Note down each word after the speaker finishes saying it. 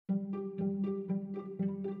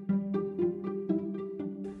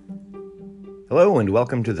Hello and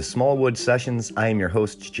welcome to the Smallwood Sessions. I am your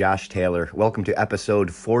host, Josh Taylor. Welcome to episode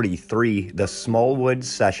 43, the Smallwood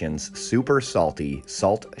Sessions Super Salty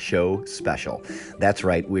Salt Show Special. That's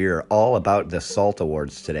right, we're all about the Salt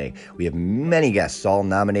Awards today. We have many guests all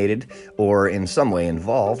nominated or in some way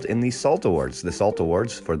involved in the Salt Awards. The Salt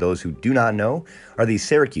Awards, for those who do not know, are the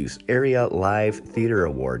Syracuse Area Live Theater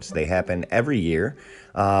Awards. They happen every year.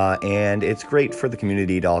 And it's great for the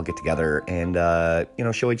community to all get together and,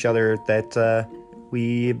 show each other that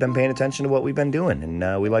we've been paying attention to what we've been doing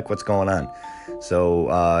and we like what's going on. So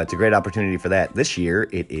it's a great opportunity for that. This year,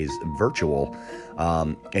 it is virtual.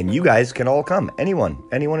 And you guys can all come. Anyone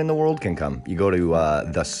in the world can come. You go to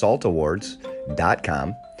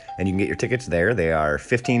thesaltawards.com and you can get your tickets there. They are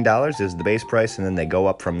 $15 is the base price, and then they go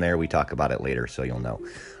up from there. We talk about it later, so you'll know.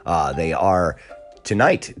 They are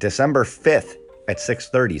tonight, December 5th, at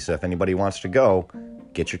 6:30. So if anybody wants to go,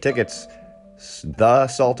 get your tickets,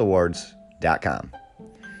 thesaltawards.com.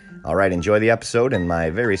 All right, enjoy the episode and my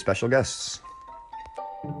very special guests.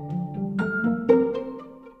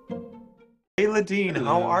 Hey, Ladine,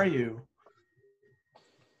 how are you?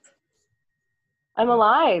 I'm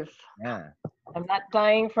alive. Yeah. I'm not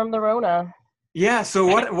dying from the Rona. Yeah, so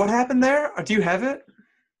what happened there? Do you have it?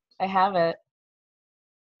 I have it.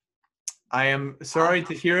 I am sorry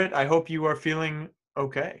to hear it. I hope you are feeling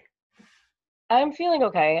okay. I'm feeling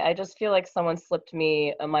okay. I just feel like someone slipped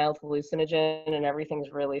me a mild hallucinogen and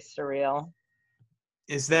everything's really surreal.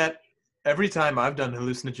 Is that every time I've done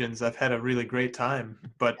hallucinogens, I've had a really great time,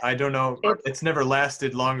 but I don't know. It's never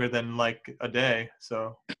lasted longer than like a day.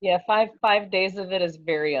 So yeah, five days of it is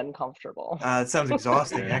very uncomfortable. it sounds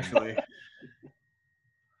exhausting, actually.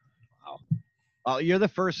 Wow. Well, you're the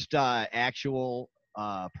first actual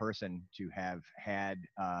person to have had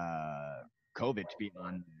COVID to be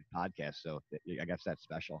on the podcast, so I guess that's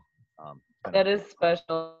special. That is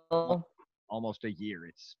special. Almost a year.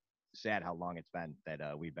 It's sad how long it's been that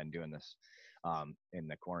we've been doing this in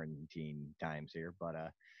the quarantine times here.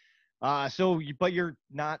 But but you're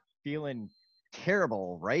not feeling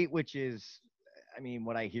terrible, right? Which is, I mean,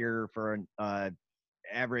 what I hear for an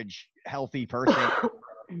average healthy person.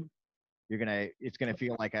 It's gonna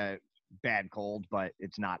feel like a bad cold, but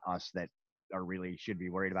it's not us that are really should be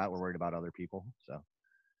worried about. We're worried about other people. So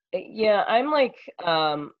yeah, I'm like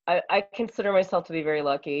I consider myself to be very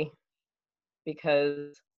lucky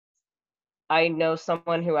because I know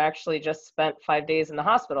someone who actually just spent 5 days in the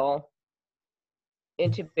hospital,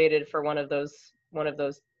 intubated for one of those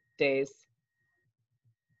days.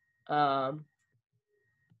 So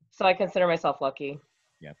I consider myself lucky.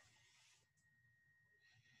 Yep.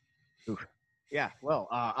 Oof. Yeah, well,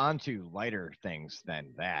 on to lighter things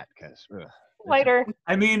than that, because Lighter.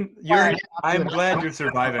 I mean, I'm glad you're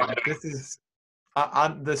surviving. This is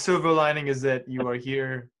the silver lining is that you are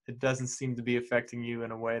here. It doesn't seem to be affecting you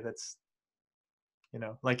in a way that's,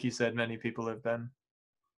 like you said, many people have been.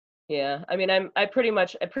 Yeah, I mean, I pretty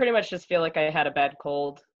much just feel like I had a bad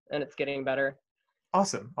cold and it's getting better.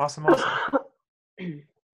 Awesome.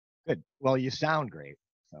 Good. Well, you sound great.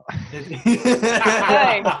 So.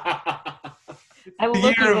 I will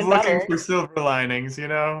look Year of even looking better. for silver linings,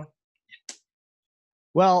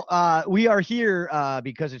 Well, we are here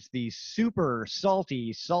because it's the Super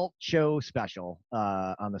Salty Salt Show Special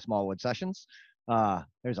on the Smallwood Sessions.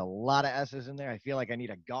 There's a lot of S's in there. I feel like I need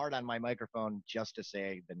a guard on my microphone just to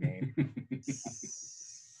say the name.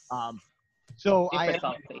 So I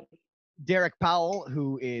Derek Powell,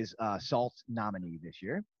 who is a SALT nominee this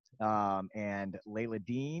year, and Layla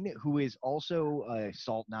Dean, who is also a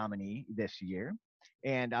SALT nominee this year,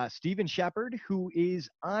 and Stephen Shepard, who is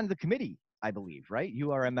on the committee, I believe, right?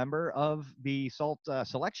 You are a member of the SALT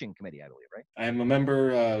selection committee, I believe, right? I am a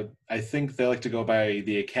member. I think they like to go by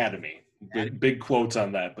the Academy. Big quotes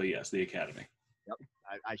on that, but yes, the Academy. Yep,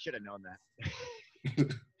 I should have known that.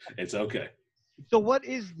 It's okay. So what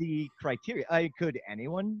is the criteria? Could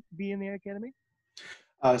anyone be in the Academy?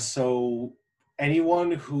 So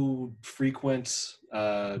anyone who frequents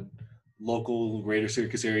local Greater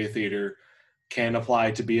Syracuse area theater can apply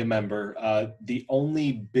to be a member. The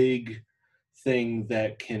only big thing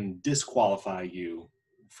that can disqualify you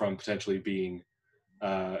from potentially being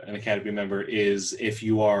an Academy member is if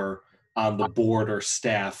you are on the board or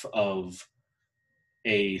staff of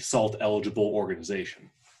a SALT eligible organization.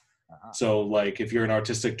 So like if you're an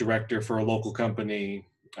artistic director for a local company,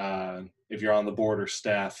 if you're on the board or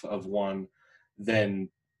staff of one, then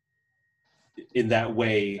in that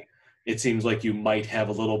way, it seems like you might have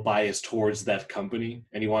a little bias towards that company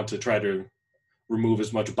and you want to try to remove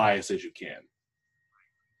as much bias as you can.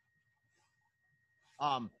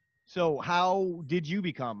 So how did you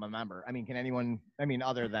become a member? I mean, can anyone,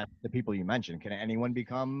 other than the people you mentioned, can anyone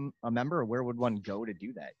become a member, or where would one go to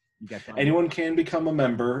do that? You got Anyone can become a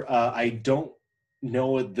member. I don't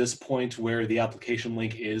know at this point where the application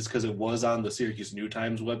link is because it was on the Syracuse New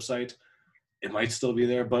Times website. It might still be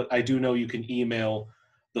there, but I do know you can email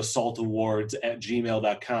the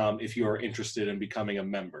saltawards@gmail.com if you are interested in becoming a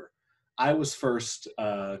member. I was first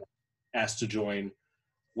asked to join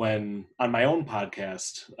when on my own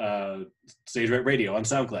podcast, Stage Right Radio on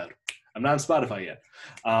SoundCloud. I'm not on Spotify yet.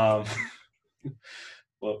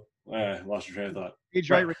 Well, lost your train of thought. Stage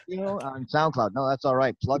Right Radio on SoundCloud. No, that's all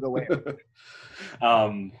right. Plug away.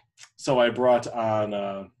 So I brought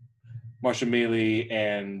on Marsha Mealy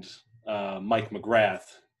and Mike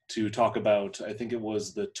McGrath to talk about, I think it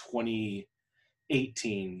was the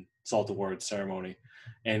 2018 Salt Awards ceremony.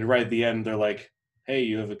 And right at the end, they're like, hey,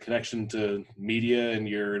 you have a connection to media and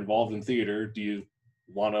you're involved in theater. Do you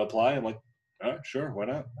want to apply? I'm like, oh, sure, why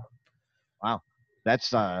not? Wow,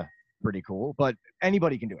 that's pretty cool. But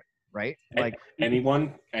anybody can do it, right? Like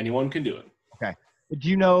anyone can do it. Okay. Do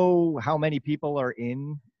you know how many people are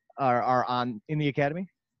in the academy?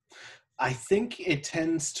 I think it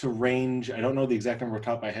tends to range. I don't know the exact number off the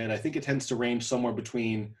top of my head. I think it tends to range somewhere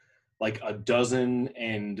between like a dozen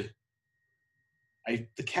and the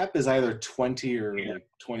cap is either 20 or like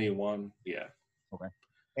 21. Yeah. Okay.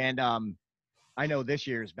 And I know this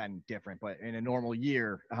year has been different, but in a normal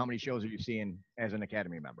year, how many shows are you seeing as an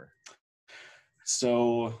academy member?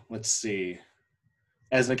 So let's see.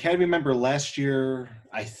 As an academy member last year,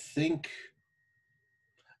 I think,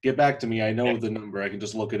 get back to me. I know the number. I can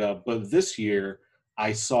just look it up. But this year,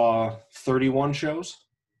 I saw 31 shows.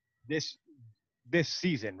 This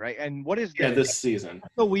season, right? And what is this season?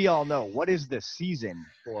 So we all know, what is the season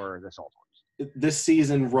for the Salt Awards? This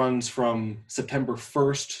season runs from September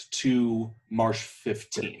 1st to March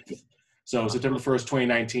 15th. So September 1st,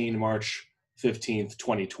 2019, March 15th,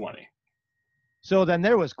 2020. So then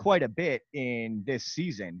there was quite a bit in this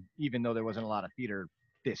season, even though there wasn't a lot of theater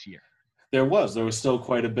this year. There was still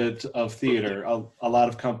quite a bit of theater. A lot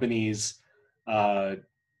of companies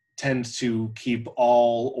tend to keep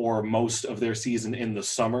all or most of their season in the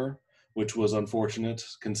summer, which was unfortunate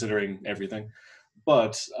considering everything.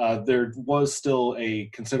 But there was still a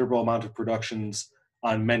considerable amount of productions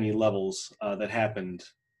on many levels that happened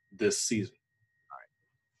this season. All right,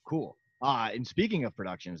 cool. And speaking of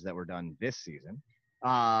productions that were done this season,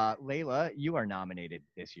 Layla, you are nominated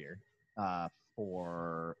this year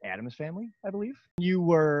for Addams Family, I believe. You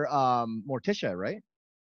were Morticia, right?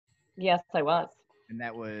 Yes, I was. And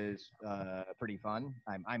that was pretty fun.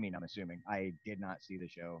 I'm assuming. I did not see the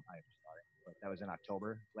show. I'm sorry. But that was in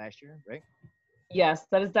October last year, right? Yes,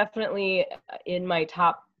 that is definitely in my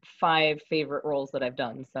top 5 favorite roles that I've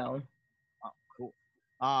done. So. Oh, cool.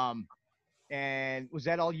 And was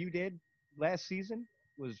that all you did last season?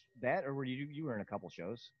 Was that, or were you were in a couple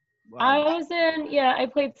shows? I was in, I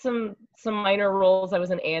played some minor roles. I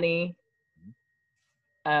was in Annie.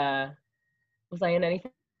 Was I in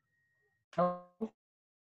anything else?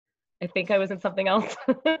 I think I was in something else.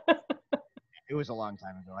 It was a long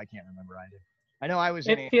time ago. I can't remember either. I know I was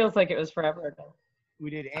in It feels like it was forever ago. We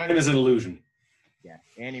did Annie. Time is an illusion. Yeah,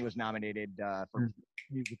 Annie was nominated for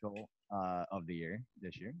musical of the year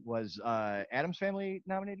this year. Was Addams Family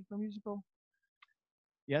nominated for musical?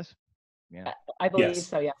 Yes. Yeah. I believe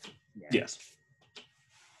so. Yeah. Yes.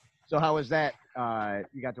 So how was that?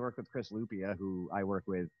 You got to work with Chris Lupia, who I work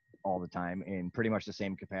with all the time in pretty much the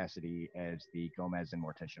same capacity as the Gomez and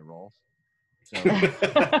Morticia roles. So.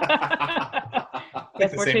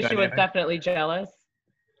 Yes, Morticia was definitely jealous.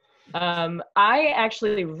 I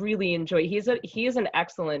actually really enjoy. He is an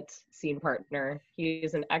excellent scene partner. He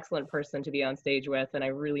is an excellent person to be on stage with, and I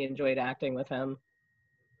really enjoyed acting with him.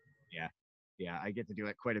 Yeah, I get to do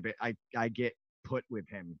it quite a bit. I get put with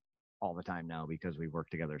him all the time now because we work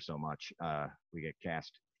together so much. We get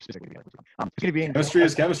cast specifically together. Chemistry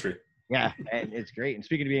is chemistry. Yeah, and it's great. And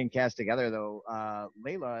speaking of being cast together, though,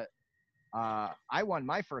 Layla, I won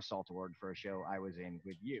my first Salt Award for a show I was in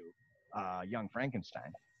with you, Young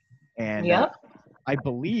Frankenstein. And yep. I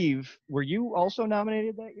believe, were you also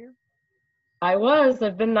nominated that year? I was.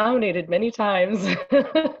 I've been nominated many times.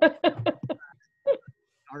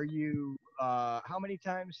 Are you, how many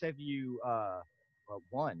times have you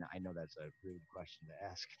won? I know that's a rude question to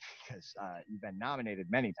ask because you've been nominated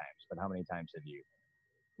many times, but how many times have you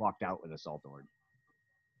walked out with a Salt Award?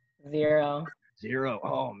 0. 0.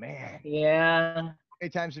 Oh, man. Yeah. How many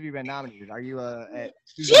times have you been nominated? Are you at...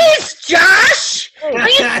 Jeez, Josh! Are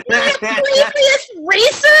you doing previous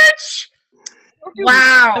research?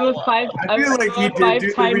 Wow. I'm a five. I feel like he did do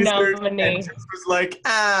the five-time research nominee. and just was like,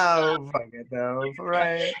 oh, fuck it, no,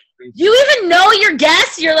 right? You even know your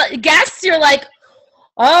guests? You're like,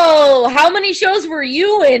 oh, how many shows were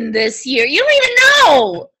you in this year? You don't even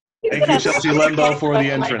know. Thank you, Chelsea Lembo, for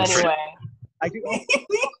the entrance. Anyway, I do.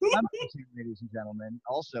 Ladies and gentlemen,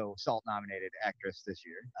 also SALT-nominated actress this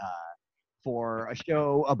year for a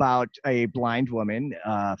show about a blind woman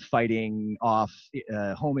fighting off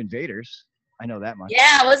home invaders. I know that much.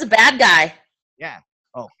 Yeah, I was a bad guy. Yeah.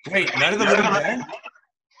 Wait, Night of the Living Dead?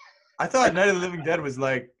 I thought Night of the Living Dead was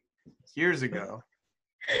like years ago.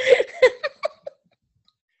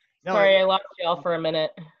 No, sorry, I lost y'all for a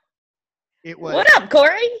minute. it was. What up,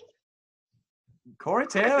 Corey? Corey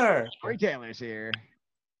Taylor. Corey Taylor's here.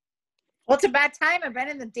 Well, it's about time. I've been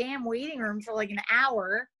in the damn waiting room for like an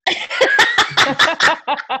hour.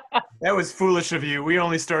 That was foolish of you. We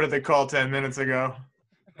only started the call 10 minutes ago.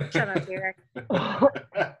 Shut up, Derek.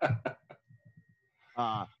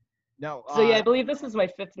 No. So yeah, I believe this is my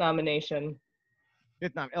 5th nomination.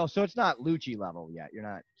 It's not. Oh, so it's not Lucci level yet. You're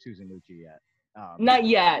not Susan Lucci yet. Not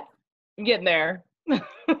yet. I'm getting there.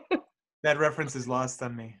 That reference is lost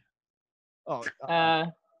on me. Oh.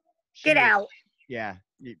 Get out. Yeah.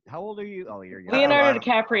 How old are you? Oh, you're young. Leonardo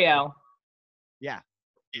DiCaprio. Yeah.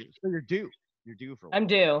 So you're due. You're due for one. I'm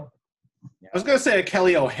due. I was going to say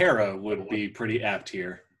Kelly O'Hara would be pretty apt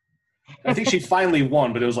here. I think she finally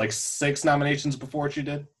won, but it was like 6 nominations before she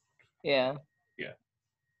did. Yeah.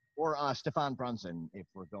 Or Stefan Brunson, if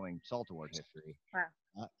we're going SALT Award history.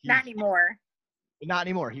 Wow. Not anymore. Not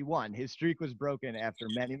anymore. He won. His streak was broken after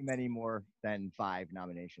many, many more than 5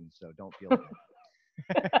 nominations, so don't feel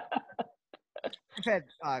bad. I've had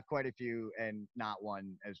quite a few and not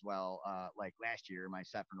one as well. Like last year, my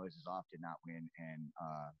Set for Noises Off did not win, and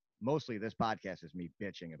mostly this podcast is me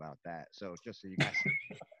bitching about that. So just so you guys.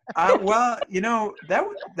 Well, you know,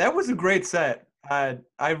 that was a great set. I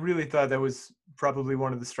really thought that was probably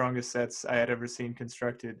one of the strongest sets I had ever seen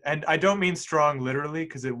constructed. And I don't mean strong literally,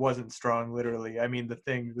 because it wasn't strong literally. I mean, the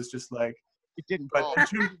thing was just like, It didn't but fall, in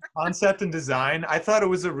terms of concept and design, I thought it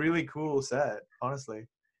was a really cool set, honestly.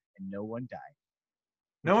 and no one died.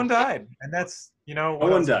 No one died. And that's, you know, No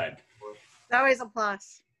what one else- died. It's always a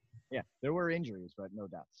plus. Yeah, there were injuries, but no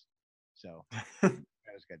deaths. So that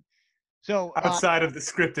was good. So outside of the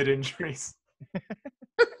scripted injuries,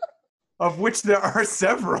 of which there are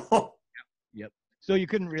several. So you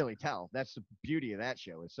couldn't really tell. That's the beauty of that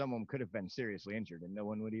show, is someone could have been seriously injured and no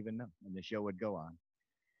one would even know, and the show would go on.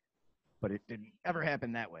 But it didn't ever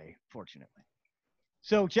happen that way, fortunately.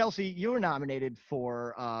 So Chelsea, you were nominated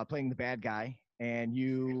for playing the bad guy, and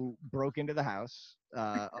you broke into the house. Of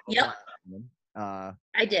a Yep. black woman.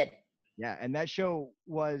 I did. Yeah, and that show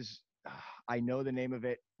was, I know the name of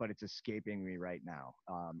it, but it's escaping me right now.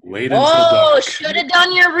 Wait until Oh, dark. should have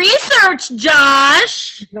done your research,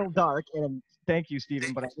 Josh. Until dark, and thank you,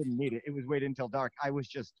 Stephen, but I didn't need it. It was Wait Until Dark. I was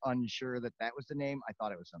just unsure that was the name. I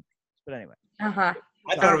thought it was something else. But anyway. Uh-huh.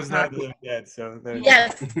 I thought it was Night of the Living Dead, so there.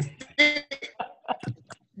 Yes. The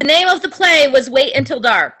name of the play was Wait Until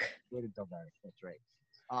Dark. Wait Until Dark. That's right.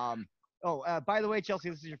 By the way, Chelsea,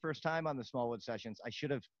 this is your first time on the Smallwood Sessions. I should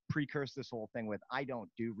have precursed this whole thing with, I don't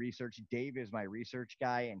do research. Dave is my research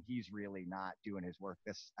guy, and he's really not doing his work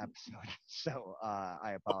this episode. So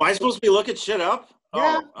I apologize. Am I supposed to be looking shit up?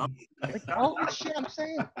 Yeah. Oh, Like, all the shit I'm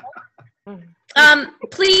saying.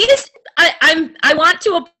 Please, I want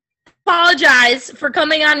to apologize for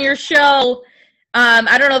coming on your show.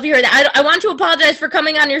 I don't know if you heard that. I want to apologize for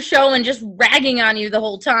coming on your show and just ragging on you the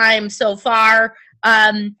whole time so far.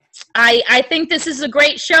 I think this is a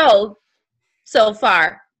great show so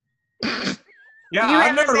far. Yeah, You I've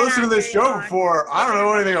haven't never been listened to on this very show long. before. I don't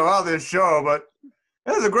know anything about this show, but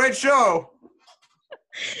it was a great show.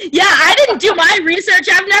 Yeah, I didn't do my research.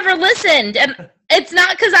 I've never listened. And it's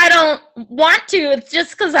not because I don't want to. It's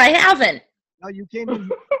just because I haven't. No, you came in.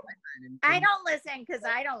 I don't listen because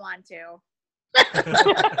I don't want to.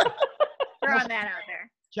 Throwing that out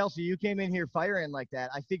there. Chelsea, you came in here firing like that.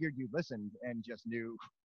 I figured you listened and just knew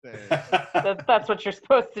the, That's what you're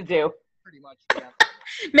supposed to do. pretty much. Yeah.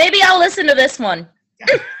 Maybe I'll listen to this one.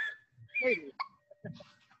 Maybe.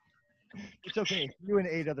 It's okay. You and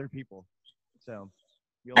 8 other people. So.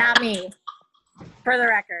 You'll Not me. For the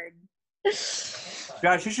record.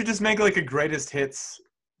 Josh, you should just make like a greatest hits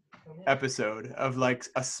episode of like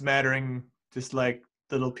a smattering, just like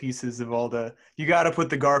little pieces of all the. You got to put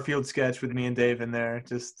the Garfield sketch with me and Dave in there.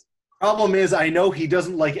 Just. Problem is, I know he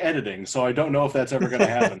doesn't like editing, so I don't know if that's ever going to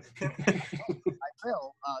happen. I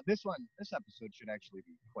will. This episode should actually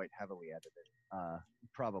be quite heavily edited.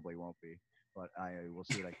 Probably won't be. but I will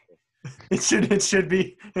see what I can do. It should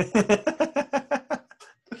be.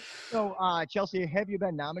 So, Chelsea, have you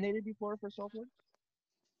been nominated before for Saltwood?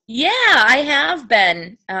 Yeah, I have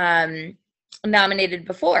been nominated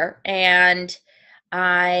before, and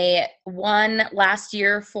I won last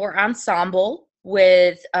year for ensemble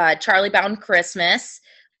with Charlie Bound Christmas,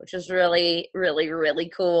 which was really, really, really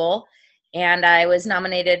cool. And I was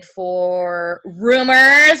nominated for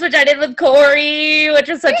Rumors, which I did with Corey, which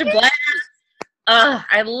was such a blast.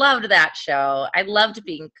 I loved that show. I loved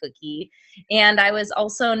being Cookie. And I was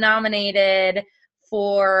also nominated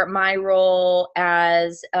for my role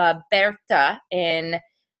as Berta in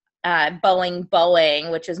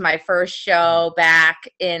Boeing, which was my first show back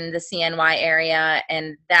in the CNY area.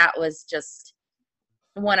 And that was just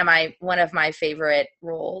one of my favorite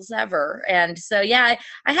roles ever. And so, yeah,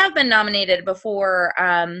 I have been nominated before.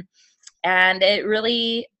 And it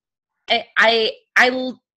really, I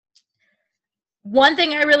one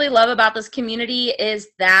thing I really love about this community is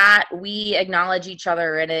that we acknowledge each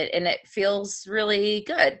other, and it feels really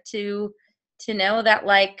good to know that,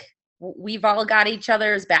 like, we've all got each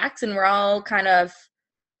other's backs and we're all kind of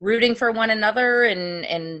rooting for one another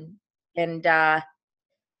and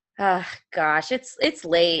gosh, it's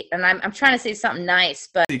late and I'm trying to say something nice,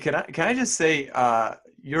 but Can I just say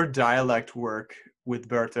your dialect work with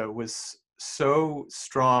Berta was so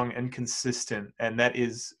strong and consistent, and that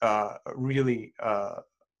is really a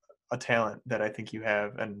talent that I think you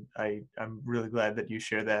have, and I'm really glad that you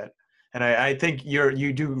share that. And I think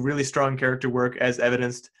you do really strong character work, as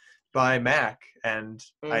evidenced by Mac, and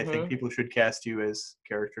I think people should cast you as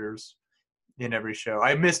characters in every show.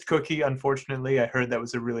 I missed Cookie, unfortunately. I heard that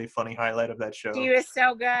was a really funny highlight of that show. She was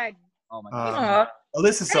so good. Oh my God.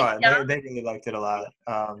 Alyssa saw it. They really liked it a lot.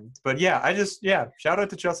 But yeah, shout out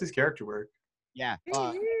to Chelsea's character work. Yeah.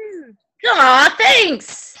 aw,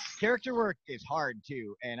 thanks. Character work is hard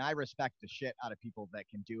too, and I respect the shit out of people that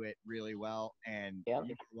can do it really well, and you're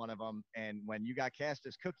one of them. And when you got cast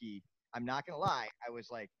as Cookie, I'm not gonna lie, I was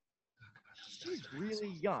like, she's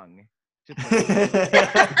really young to play.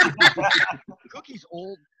 Cookie's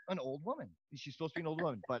an old woman. She's supposed to be an old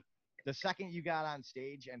woman, but the second you got on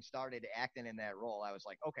stage and started acting in that role, I was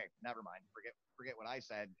like, okay, never mind. Forget what I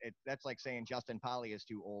said. That's like saying Justin Polly is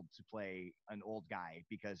too old to play an old guy,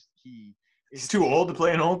 because he's too old to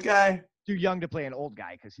play an old guy? Too young to play an old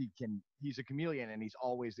guy, because he's a chameleon and he's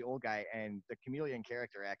always the old guy. And the chameleon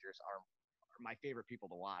character actors are my favorite people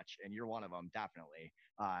to watch, and you're one of them, definitely.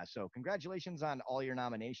 So congratulations on all your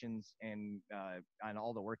nominations and on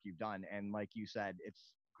all the work you've done. And like you said,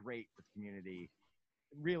 it's great for the community.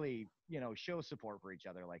 Really, show support for each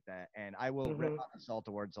other like that. And I will rip on the Salt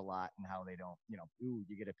Awards a lot and how they don't, ooh,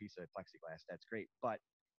 you get a piece of plexiglass. That's great. But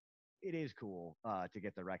it is cool to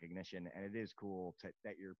get the recognition, and it is cool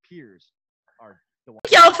that your peers are the ones.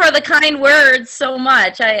 Thank y'all for the kind words so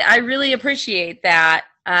much. I really appreciate that.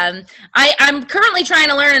 I'm currently trying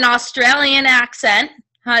to learn an Australian accent,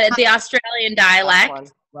 the Australian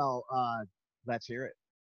dialect. Well, let's hear it.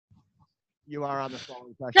 You are on the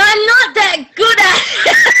phone. I'm not that good at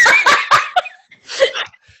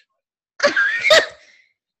it.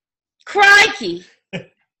 Crikey.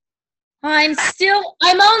 I'm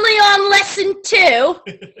only on lesson 2,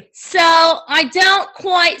 so I don't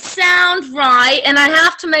quite sound right, and I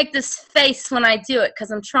have to make this face when I do it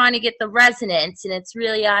because I'm trying to get the resonance, and it's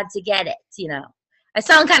really hard to get it, I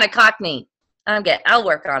sound kind of cockney. I'll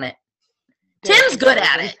work on it. Tim's good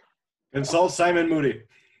at it. Consult Simon Moody.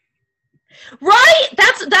 Right?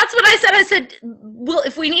 That's what I said. I said, well,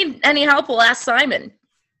 if we need any help, we'll ask Simon.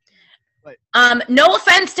 No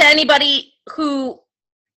offense to anybody who...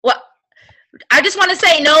 Well, I just want to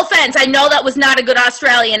say, no offense. I know that was not a good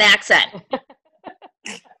Australian accent.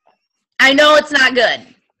 I know it's not good.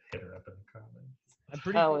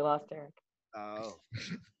 We lost Eric. Oh.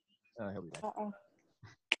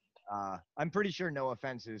 I'm pretty sure no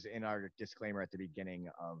offense is in our disclaimer at the beginning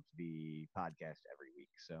of the podcast every week.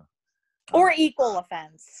 So. Or equal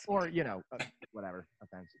offense. Or, whatever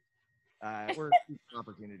offense. We're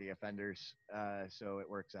opportunity offenders, so it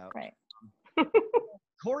works out. Right.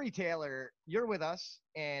 Corey Taylor, you're with us,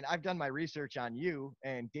 and I've done my research on you,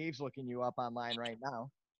 and Dave's looking you up online right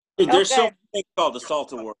now. There's something called the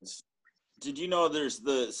SALT Awards. Did you know there's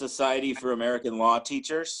the Society for American Law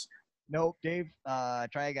Teachers? Nope, Dave.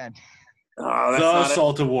 Try again.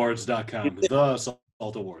 TheSaltAwards.com. The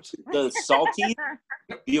Salt Awards. The Salty?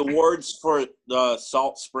 The awards for the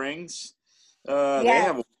Salt Springs? They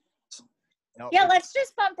have. Nope. Yeah, let's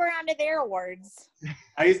just bump around to their awards.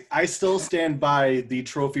 I still stand by the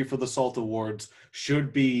trophy for the Salt Awards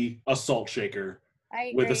should be a salt shaker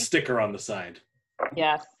with a sticker on the side.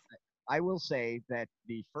 Yes. I will say that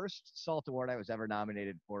the first Salt Award I was ever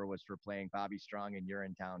nominated for was for playing Bobby Strong in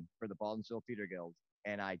Urinetown for the Baldwinsville Theater Guild,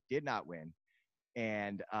 and I did not win.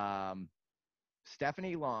 And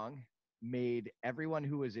Stephanie Long made everyone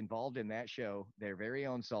who was involved in that show their very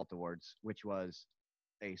own Salt Awards, which was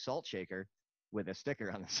a salt shaker with a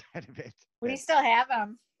sticker on the side of it. We still have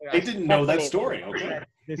them. I didn't know that amazing. story. Okay.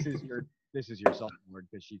 This is your Salt Award,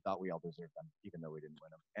 because she thought we all deserved them, even though we didn't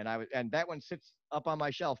win them. And that one sits up on my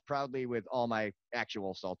shelf proudly with all my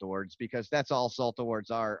actual Salt Awards, because that's all Salt Awards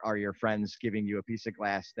are your friends giving you a piece of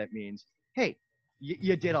glass that means, hey,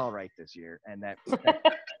 you did all right this year. And that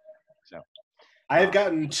so. I have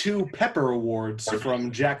gotten 2 Pepper Awards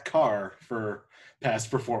from Jack Carr for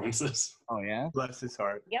past performances. Oh yeah. Bless his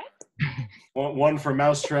heart. Yep. One for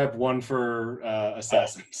Mousetrap, one for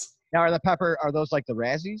Assassins. Now are those like the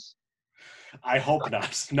Razzies? I hope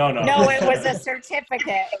not. No. No, it was a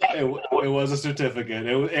certificate. It was a certificate.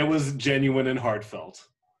 It was genuine and heartfelt.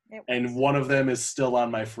 And one of them is still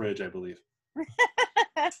on my fridge, I believe.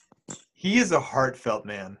 He is a heartfelt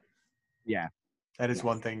man. Yeah. That is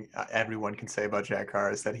one thing everyone can say about Jack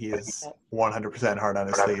Carr, is that he is 100% heart on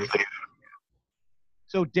his sleeve.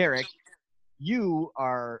 So, Derek, you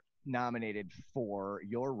are nominated for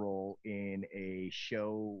your role in a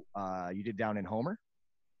show you did down in Homer.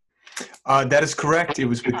 That is correct. It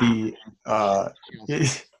was with the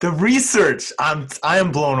research. I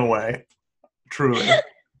am blown away. Truly.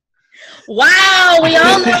 Wow, we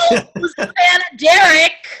all know who's a fan of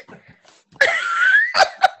Derek.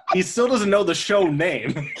 He still doesn't know the show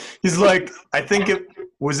name. He's like, I think it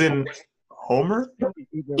was in Homer?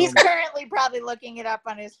 He's currently probably looking it up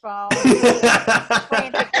on his phone.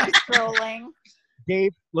 Frantically scrolling.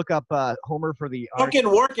 Dave, look up Homer for the Fucking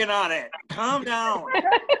working on it. Calm down.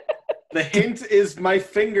 The hint is my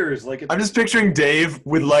fingers. Like I'm just picturing Dave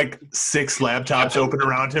with like 6 laptops open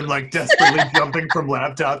around him, like desperately jumping from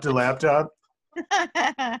laptop to laptop.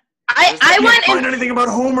 I went find anything about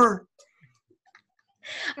Homer.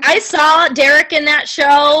 I saw Derek in that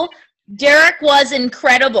show. Derek was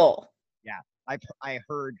incredible. Yeah, I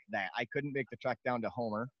heard that. I couldn't make the trek down to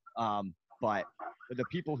Homer, but the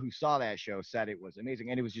people who saw that show said it was amazing.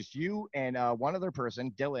 And it was just you and one other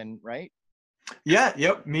person, Dylan, right? Yeah,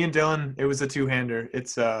 yep. Me and Dylan. It was a 2-hander.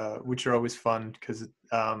 It's which are always fun because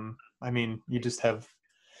I mean, you just have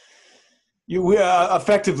we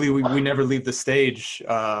effectively we never leave the stage,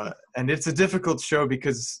 and it's a difficult show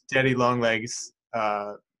because Daddy Longlegs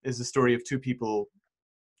is a story of 2 people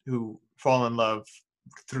who fall in love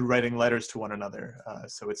through writing letters to one another.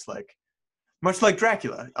 So it's like much like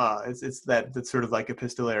Dracula. It's that sort of like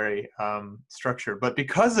epistolary structure. But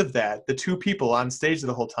because of that, the 2 people on stage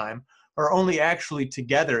the whole time are only actually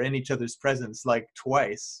together in each other's presence like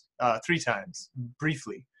twice, 3 times,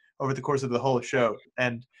 briefly, over the course of the whole show.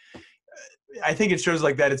 And I think in shows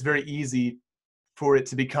like that, it's very easy for it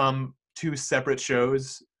to become 2 separate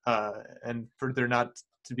shows and for there not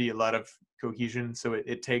to be a lot of cohesion. So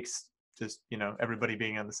it takes just, everybody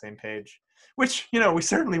being on the same page, which, we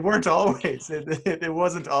certainly weren't always. It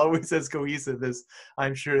wasn't always as cohesive as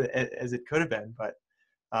I'm sure as it could have been. But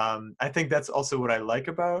I think that's also what I like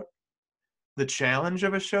about the challenge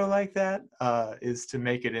of a show like that, is to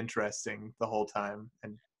make it interesting the whole time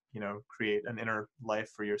and, create an inner life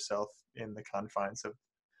for yourself in the confines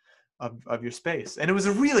of your space. And it was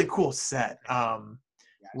a really cool set,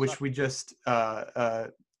 which we just,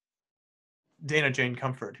 Dana Jane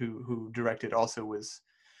Comfort, who directed, also was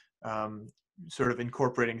sort of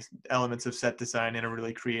incorporating elements of set design in a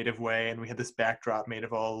really creative way. And we had this backdrop made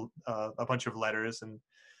of a bunch of letters, and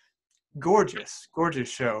gorgeous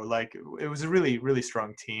show. Like, it was a really, really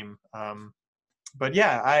strong team. But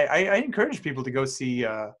yeah, I encourage people to go see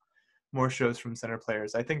more shows from Center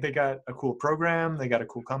Players. I think they got a cool program. They got a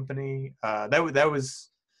cool company. That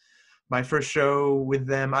was my first show with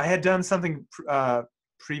them. I had done something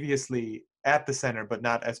previously at the center, but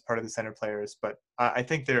not as part of the Center Players. But I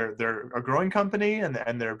think they're a growing company,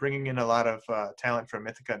 and they're bringing in a lot of talent from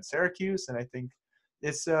Ithaca and Syracuse, and I think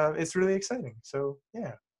it's really exciting. So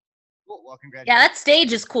yeah. Well, congratulations. Yeah, that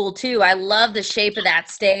stage is cool too. I love the shape of that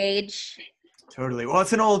stage. Totally. Well,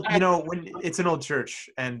 it's an old, when it's an old church,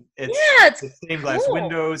 and it's the stained glass cool.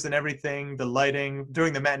 windows and everything. The lighting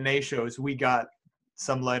during the matinee shows, we got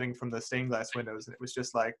some lighting from the stained glass windows, and it was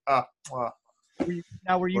just like, wow. Were you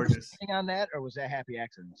Gorgeous. planning on that, or was that happy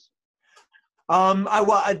accidents?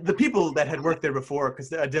 The people that had worked there before, because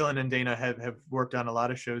Dylan and Dana have worked on a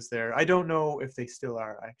lot of shows there. I don't know if they still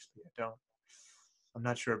are. Actually, I'm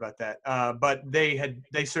not sure about that. But they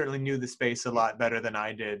certainly knew the space a lot better than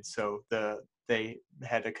I did. So they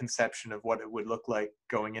had a conception of what it would look like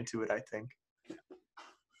going into it, I think.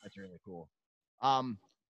 That's really cool.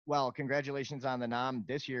 Well, congratulations on the nom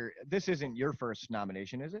this year. This isn't your first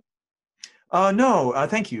nomination, is it? No,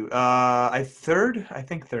 thank you. I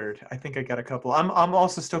think third. I think I got a couple. I'm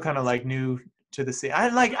also still kind of like new to the scene. I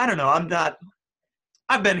don't know.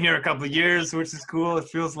 I've been here a couple of years, which is cool. It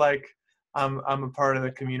feels like I'm a part of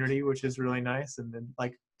the community, which is really nice. And then,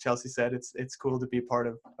 like Chelsea said, it's cool to be part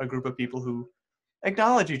of a group of people who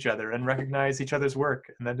acknowledge each other and recognize each other's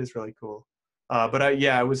work, and that is really cool. But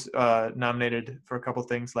I was nominated for a couple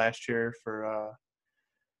things last year for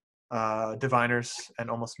Diviners and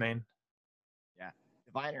Almost Maine. Yeah,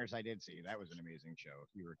 Diviners, I did see. That was an amazing show.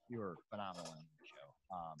 You were phenomenal on the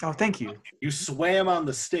show. Oh, thank you. You swam on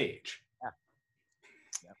the stage.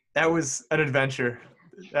 That was an adventure.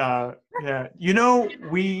 Yeah, you know,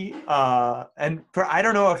 we and I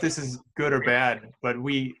don't know if this is good or bad, but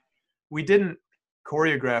we didn't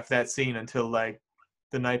choreograph that scene until like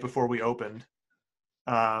the night before we opened.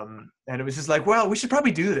 And it was just like, well, we should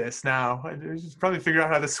probably do this now. We should probably figure out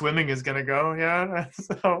how the swimming is gonna go. Yeah,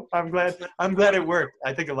 so I'm glad it worked.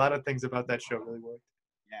 I think a lot of things about that show really worked.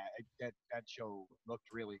 Yeah, that show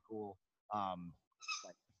looked really cool.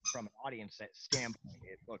 Like from an audience standpoint,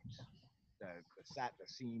 it looked the set, the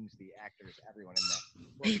scenes, the actors, everyone in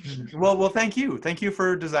that. Well, thank you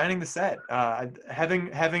for designing the set.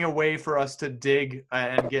 Having a way for us to dig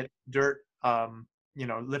and get dirt,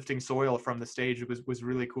 lifting soil from the stage was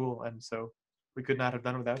really cool, and so we could not have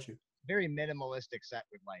done it without you. Very minimalistic set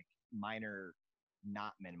with like minor,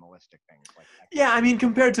 not minimalistic things like that. Yeah, I mean,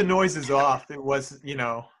 compared to Noises Off, it was,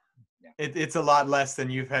 it's a lot less than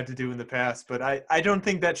you've had to do in the past, but I don't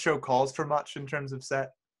think that show calls for much in terms of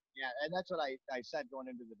set. Yeah, and that's what I said going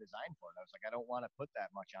into the design for it. I was like, I don't want to put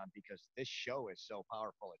that much on because this show is so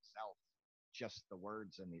powerful itself. Just the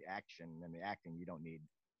words and the action and the acting, you don't need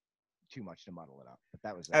too much to muddle it up. But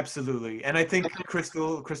that was absolutely, and I think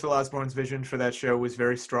Crystal Osborne's vision for that show was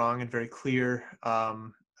very strong and very clear.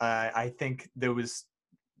 I think there was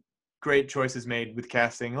great choices made with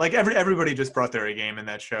casting. Like everybody just brought their A game in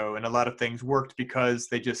that show, and a lot of things worked because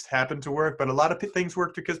they just happened to work. But a lot of things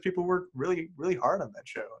worked because people worked really, really hard on that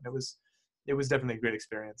show, and it was definitely a great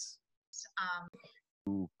experience.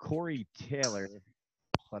 Corey Taylor,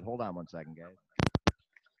 but hold on one second, guys.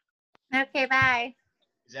 Okay, bye.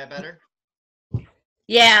 Is that better?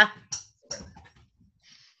 Yeah.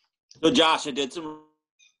 So Josh, I did some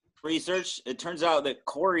research. It turns out that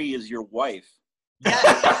Corey is your wife. Yes.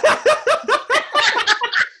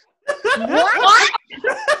 What?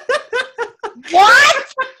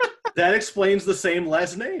 What? That explains the same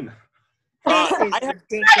last name. This is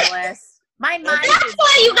ridiculous. My mind. That's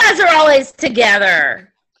why you guys are always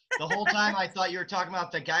together. The whole time I thought you were talking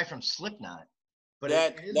about the guy from Slipknot. But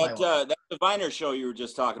that Diviner show you were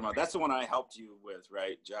just talking about, that's the one I helped you with,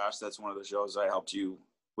 right, Josh? That's one of the shows I helped you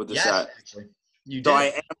with the set. Actually. You did. So I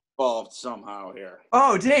am involved somehow here.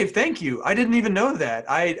 Oh, Dave, thank you. I didn't even know that.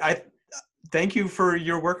 I thank you for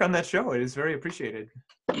your work on that show. It is very appreciated.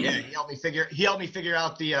 Yeah, he helped me figure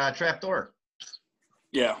out the trap door.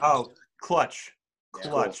 Yeah. Oh, clutch,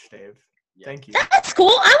 Cool. Dave. Yeah. Thank you. That's cool.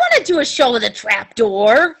 I want to do a show with a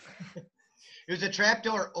trapdoor. It was a trap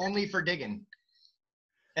door only for digging.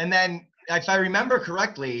 And then, if I remember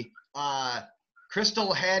correctly,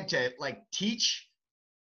 Crystal had to teach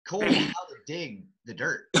Cole how to dig the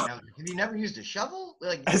dirt. Now, have you never used a shovel?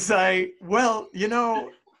 Given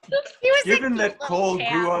that Cole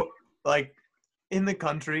grew up in the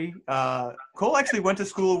country, Cole actually went to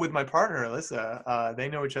school with my partner Alyssa. They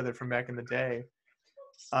know each other from back in the day.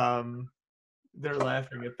 They're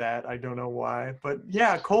laughing at that. I don't know why, but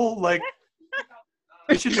yeah, Cole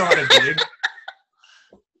he should know how to dig.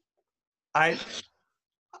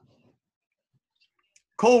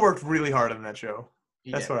 Cole worked really hard on that show.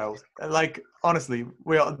 That's what I was like. Honestly,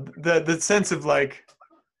 the sense of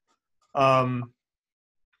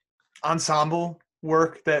ensemble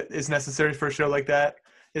work that is necessary for a show like that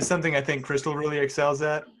is something I think Crystal really excels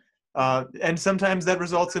at. And sometimes that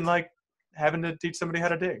results in having to teach somebody how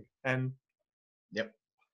to dig. And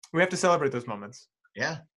we have to celebrate those moments.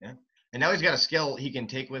 Yeah. And now he's got a skill he can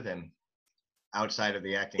take with him outside of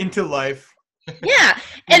the acting. Into life. Yeah,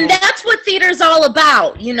 and that's what theater's all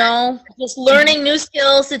about, just learning new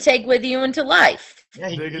skills to take with you into life. Yeah,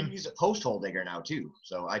 he's a post hole digger now too,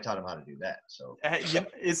 so I taught him how to do that. So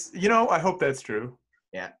I hope that's true.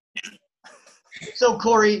 Yeah. So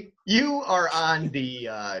Corey, you are on the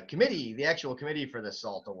committee, the actual committee for the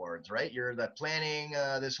SALT Awards, right? You're the planning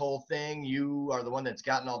this whole thing. You are the one that's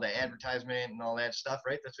gotten all the advertisement and all that stuff,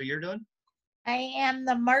 right? That's what you're doing? I am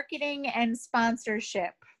the marketing and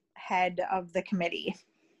sponsorship head of the committee.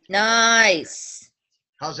 Nice.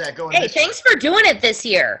 How's that going? Hey, thanks for doing it this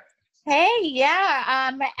year. Hey,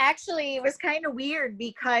 yeah. Actually, it was kind of weird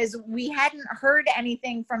because we hadn't heard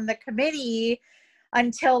anything from the committee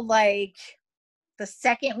until like the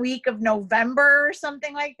second week of November or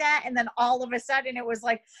something like that. And then all of a sudden it was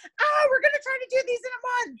like, oh, we're going to try to do these in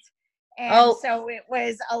a month. And so it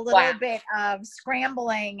was a little bit of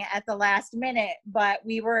scrambling at the last minute, but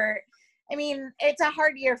it's a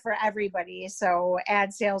hard year for everybody. So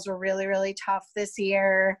ad sales were really, really tough this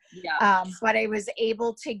year. Yeah. But I was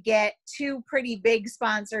able to get 2 pretty big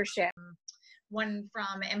sponsorships. One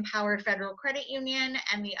from Empower Federal Credit Union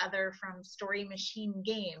and the other from Story Machine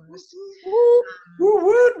Games.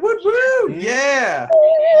 Yeah.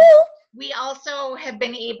 We also have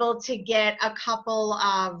been able to get a couple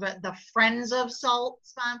of the Friends of Salt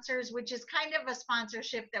sponsors, which is kind of a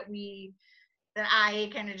sponsorship that I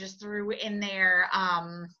kind of just threw in there.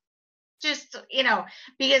 Just,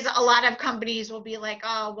 because a lot of companies will be like,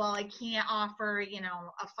 oh, well, I can't offer, a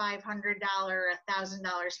 $500,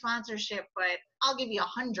 $1,000 sponsorship, but I'll give you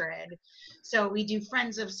 100. So we do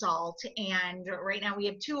Friends of Salt. And right now we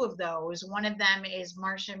have 2 of those. One of them is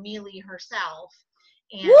Marsha Mealy herself.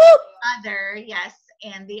 And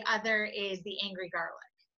the other is the Angry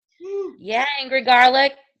Garlic. Yeah, Angry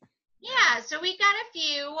Garlic. Yeah, so we got a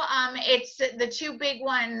few. It's the 2 big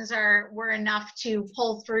ones were enough to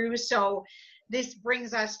pull through. So this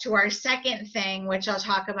brings us to our second thing, which I'll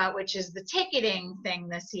talk about, which is the ticketing thing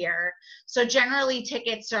this year. So generally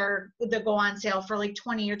tickets they go on sale for like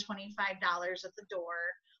 $20 or $25 at the door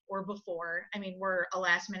or before. I mean, we're a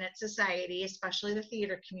last minute society, especially the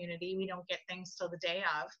theater community. We don't get things till the day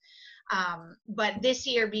of. But this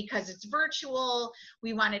year, because it's virtual,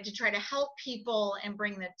 we wanted to try to help people and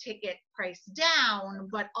bring the ticket price down,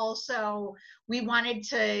 but also we wanted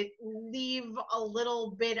to leave a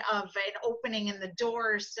little bit of an opening in the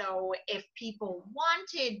door. So if people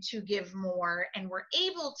wanted to give more and were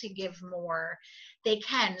able to give more, they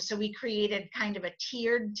can. So we created kind of a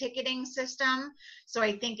tiered ticketing system. So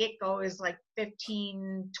I think it goes like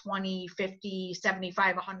 15, 20, 50,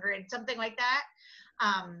 75, 100, something like that.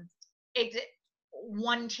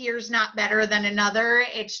 One tier's not better than another.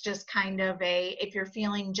 It's just kind of if you're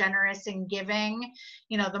feeling generous in giving,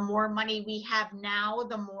 the more money we have now,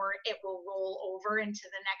 the more it will roll over into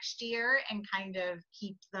the next year and kind of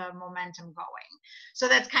keep the momentum going. So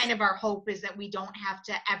that's kind of our hope, is that we don't have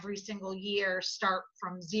to every single year start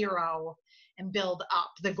from zero and build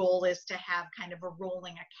up. The goal is to have kind of a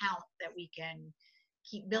rolling account that we can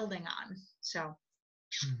keep building on. So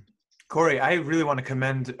Corey, I really want to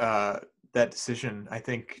commend that decision. I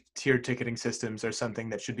think tiered ticketing systems are something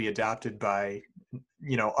that should be adopted by,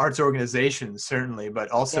 arts organizations, certainly, but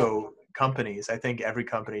also companies. I think every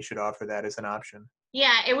company should offer that as an option.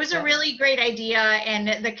 Yeah, it was a really great idea.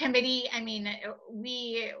 And the committee,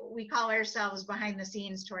 we call ourselves behind the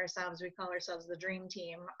scenes to ourselves, we call ourselves the dream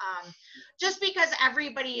team, just because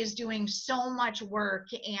everybody is doing so much work,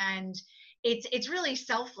 and it's really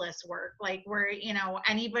selfless work. Like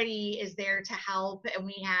anybody is there to help, and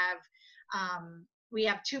we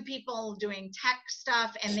have 2 people doing tech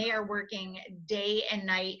stuff, and they are working day and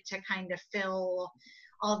night to kind of fill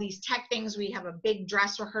all these tech things. We have a big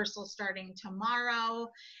dress rehearsal starting tomorrow.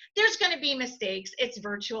 There's going to be mistakes. It's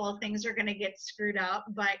virtual. Things are going to get screwed up,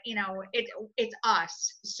 but it's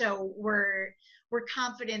us. So we're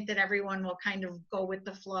confident that everyone will kind of go with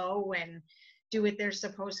the flow and do what they're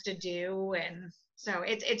supposed to do. And so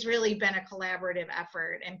it's really been a collaborative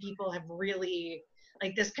effort, and people have really,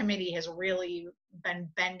 this committee has really been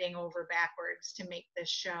bending over backwards to make this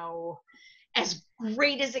show as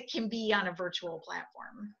great as it can be on a virtual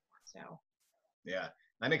platform. So yeah,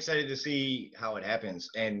 I'm excited to see how it happens.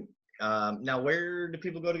 And now, where do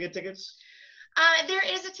people go to get tickets? There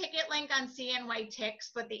is a ticket link on CNY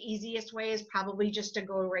Tix, but the easiest way is probably just to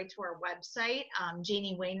go right to our website.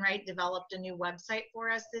 Janie Wainwright developed a new website for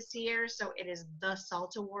us this year, so it is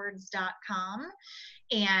thesaltawards.com.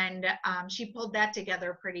 And she pulled that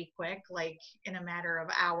together pretty quick, like in a matter of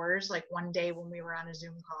hours, like one day when we were on a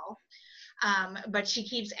Zoom call. But she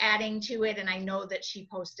keeps adding to it, and I know that she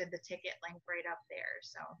posted the ticket link right up there.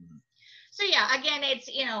 So yeah, again, it's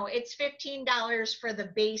 $15 for the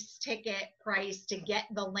base ticket price to get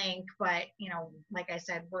the link, but like I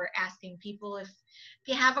said, we're asking people if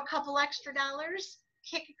you have a couple extra dollars,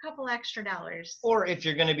 kick a couple extra dollars. Or if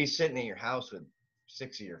you're going to be sitting at your house with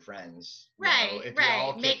 6 of your friends, right,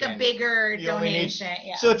 make a bigger donation.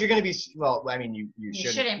 Yeah. So if you're going to be, you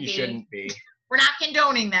shouldn't be. We're not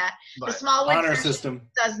condoning that. The Smallwood honor system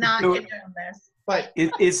does not condone this. But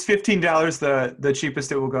is $15 the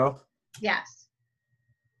cheapest it will go? Yes.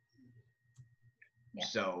 Yeah.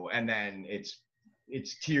 So, and then it's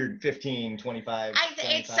it's tiered 15, 25.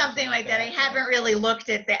 It's something like that. I haven't really looked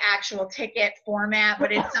at the actual ticket format,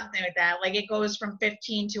 but it's something like that. Like it goes from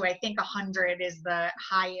 15 to I think 100 is the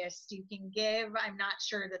highest you can give. I'm not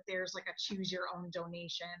sure that there's like a choose your own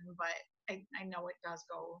donation, but I know it does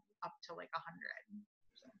go up to like 100.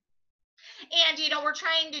 And, you know, we're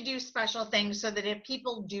trying to do special things so that if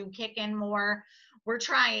people do kick in more, we're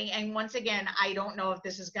trying. And once again, I don't know if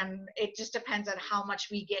this is it just depends on how much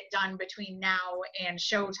we get done between now and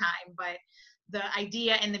showtime. But the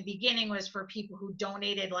idea in the beginning was for people who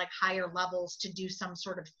donated like higher levels to do some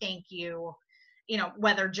sort of thank you, you know,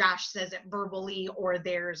 whether Josh says it verbally or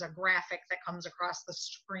there's a graphic that comes across the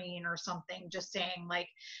screen or something, just saying like,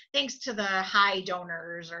 thanks to the high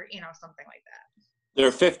donors or, you know, something like that.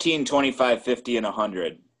 They're 15, 25, 50, and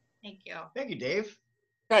 100. Thank you. Thank you, Dave.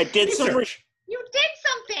 I did some research. You did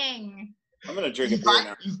something. I'm going to drink a beer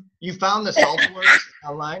now. You found the salt words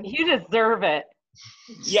online? You deserve it.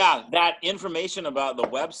 Yeah, that information about the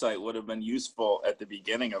website would have been useful at the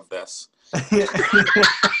beginning of this.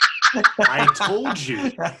 I told you.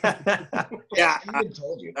 Yeah, I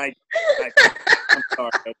told you. I'm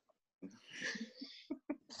sorry.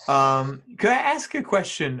 Could I ask a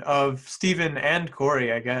question of Stephen and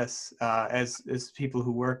Corey, I guess, as people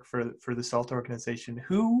who work for the SALT organization,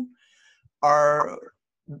 who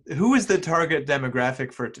is the target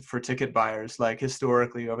demographic for ticket buyers, like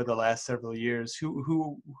historically over the last several years?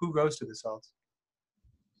 Who goes to the SALT?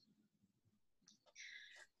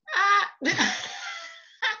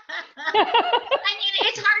 I mean,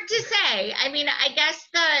 it's hard to say. I mean, I guess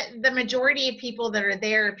the majority of people that are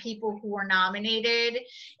there are people who are nominated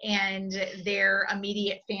and their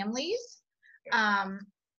immediate families.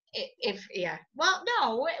 Well,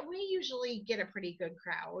 no, we usually get a pretty good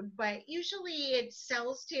crowd, but usually it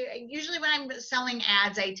sells to, usually when I'm selling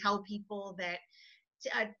ads, I tell people that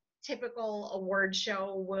a typical award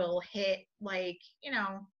show will hit like, you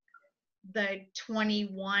know, the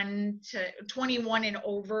 21 and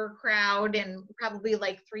over crowd and probably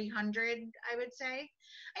like 300, I would say.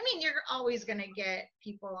 I mean, you're always going to get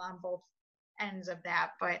people on both ends of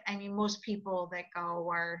that, but I mean, most people that go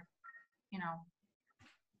are, you know,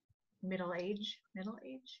 middle age.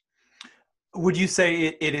 Would you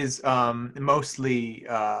say it is mostly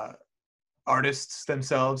artists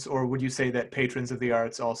themselves, or would you say that patrons of the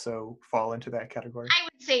arts also fall into that category? I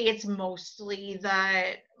would say it's mostly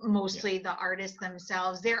the artists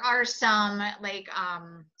themselves. There are some like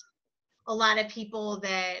a lot of people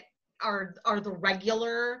that are the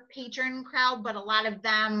regular patron crowd, but a lot of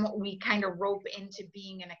them we kind of rope into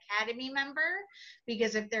being an Academy member,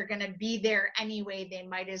 because if they're going to be there anyway, they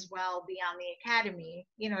might as well be on the Academy.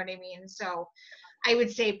 You know what I mean? So I would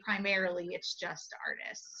say primarily it's just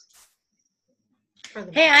artists.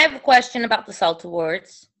 Hey, I have a question about the SALT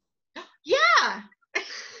Awards. Yeah.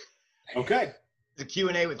 Okay. The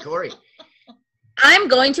Q&A with Corey. I'm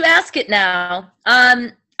going to ask it now.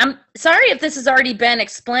 I'm sorry if this has already been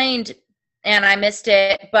explained and I missed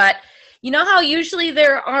it, but you know how usually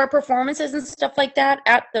there are performances and stuff like that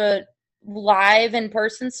at the live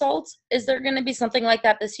in-person SALT? Is there going to be something like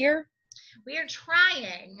that this year? We are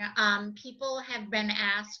trying. People have been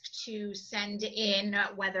asked to send in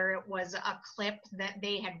whether it was a clip that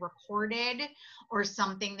they had recorded or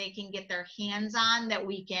something they can get their hands on that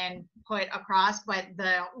we can put across. But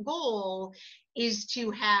the goal is to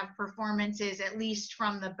have performances at least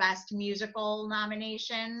from the best musical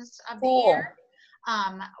nominations of the year.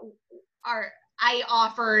 I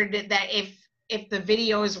offered that if the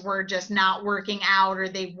videos were just not working out or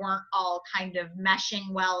they weren't all kind of meshing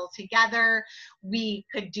well together, we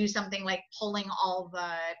could do something like pulling all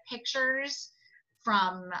the pictures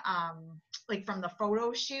from the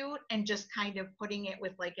photo shoot and just kind of putting it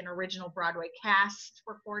with like an original Broadway cast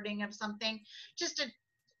recording of something, just to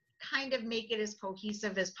kind of make it as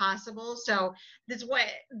cohesive as possible. So this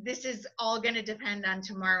is all going to depend on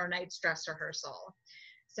tomorrow night's dress rehearsal.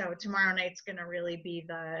 So tomorrow night's going to really be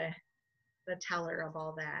the teller of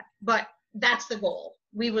all that, but that's the goal.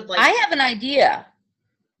 We would like. I have an idea.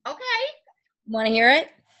 Okay. Want to hear it?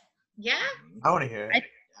 Yeah. I want to hear it.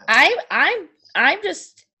 I'm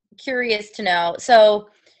just curious to know. So,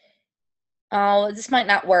 this might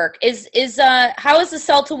not work. How is the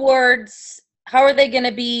SALT Awards? How are they going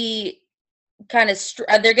to be?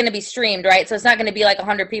 They're going to be streamed, right? So it's not going to be like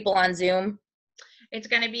 100 people on Zoom. It's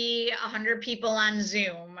going to be 100 people on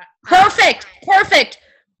Zoom. Perfect.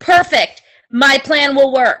 My plan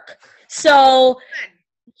will work. So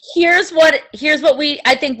here's what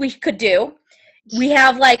I think we could do. We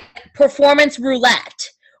have like performance roulette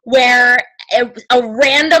where a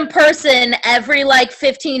random person every like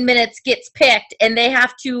 15 minutes gets picked and they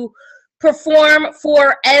have to perform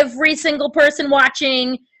for every single person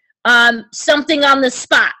watching something on the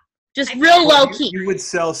spot. Just real low key. You would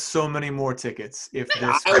sell so many more tickets if this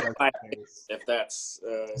I was would the buy case. if that's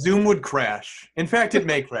Zoom would crash. In fact, it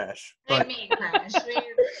may crash. It But may crash.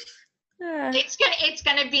 It's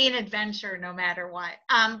gonna be an adventure no matter what.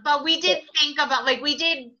 But we did think about, like, we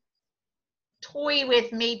did toy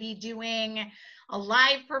with maybe doing a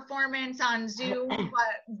live performance on Zoom,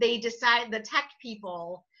 but they decided, the tech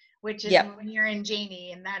people, which is Munir and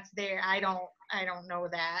Janie, and that's there. I don't know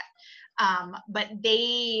that. But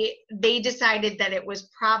they decided that it was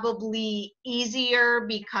probably easier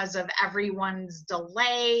because of everyone's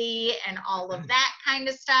delay and all of that kind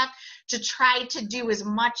of stuff to try to do as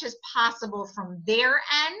much as possible from their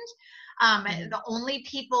end. The only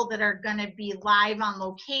people that are going to be live on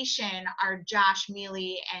location are Josh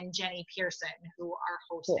Mealy and Jenny Pearson, who are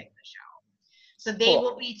hosting the show. So they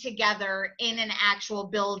will be together in an actual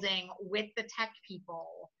building with the tech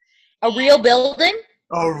people. A real building?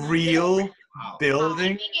 a real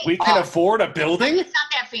building? We can afford a building? It's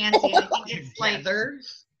not that fancy. I think it's like,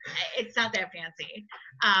 it's not that fancy.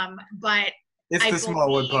 But it's the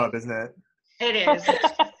Smallwood pub, isn't it? It is.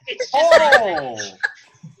 It's just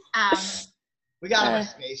we got them a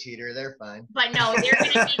space heater. They're fine. But no, they're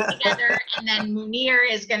going to be together, and then Munir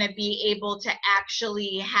is going to be able to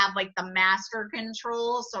actually have like the master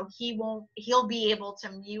control, so he'll be able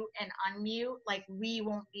to mute and unmute. Like, we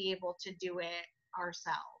won't be able to do it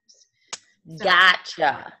ourselves. So,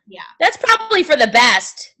 Gotcha. Yeah. That's probably for the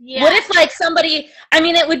best. Yeah. What if like somebody, I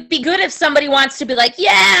mean, it would be good if somebody wants to be like,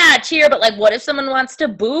 yeah, cheer, but like, what if someone wants to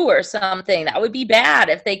boo or something? That would be bad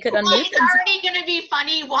if they could unmute It's already going to be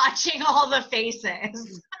funny watching all the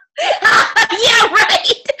faces. Yeah,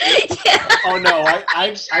 right. Yeah. Oh no,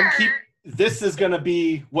 I'm this is going to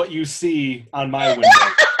be what you see on my window.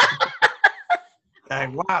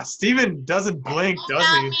 Wow, Steven doesn't blink, does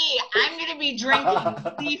Not he? me. I'm going to be drinking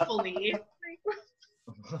gleefully.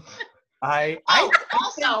 Also, I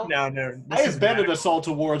have been at Assault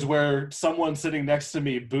Awards where someone sitting next to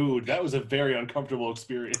me booed. That was a very uncomfortable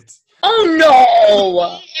experience. Oh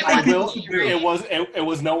no! It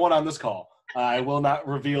was no one on this call. I will not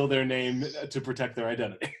reveal their name to protect their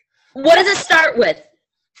identity. What does it start with?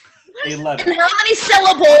 A letter. And how many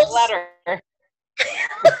syllables? Letter.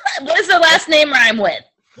 What does the last name rhyme with?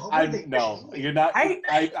 No, you're not. No,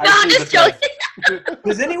 I'm just joking.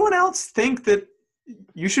 Does anyone else think that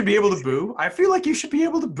you should be able to boo? I feel like you should be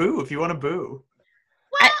able to boo if you want to boo.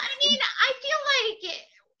 Well, I mean, I feel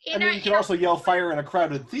like you can also yell fire in a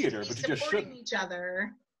crowded theater, but you just shouldn't. Each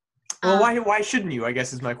other. Well, why shouldn't you? I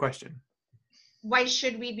guess is my question. Why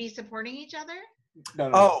should we be supporting each other?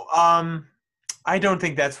 No. I don't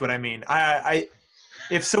think that's what I mean. I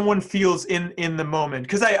if someone feels in the moment,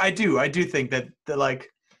 because I do think that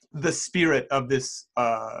the spirit of this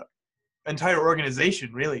entire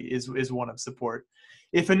organization really is one of support.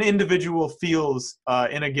 If an individual feels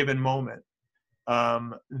in a given moment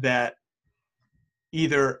that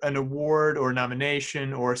either an award or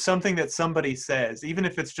nomination or something that somebody says, even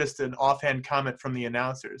if it's just an offhand comment from the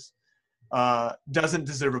announcers, doesn't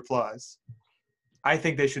deserve applause, I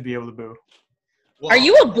think they should be able to boo. Well, are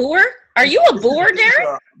you a booer? Are you a booer,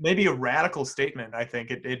 Derek? Maybe a radical statement. I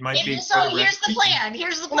think it might be. So here's the plan.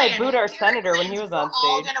 I booed our senator when he was on stage. We're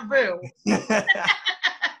all gonna boo.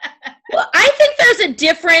 Well, I think there's a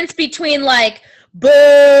difference between like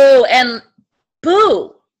boo and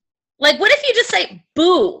boo. Like, what if you just say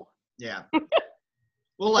boo? Yeah.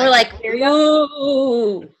 Well, or like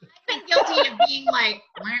boo. I've been guilty of being like,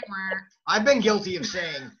 wah, wah. I've been guilty of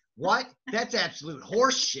saying, what? That's absolute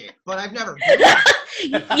horse shit, but I've never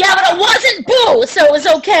Yeah, but it wasn't boo, so it was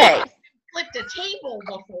okay. Flipped a table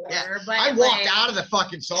before, yeah. but I walked out of the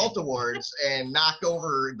fucking Salt Awards and knocked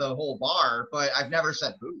over the whole bar, but I've never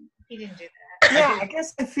said boo. He didn't do that. Yeah, I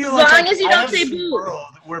guess I feel as like long as you don't say boo.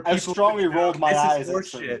 I've strongly rolled my eyes at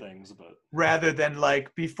certain things, but rather than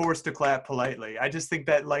like be forced to clap politely. I just think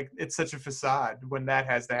that like it's such a facade when that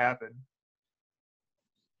has to happen.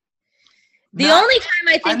 The only time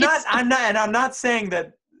I think I'm not saying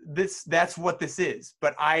that that's what this is,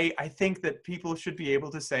 but I think that people should be able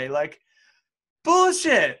to say like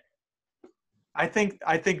bullshit. I think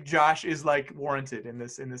Josh is like warranted in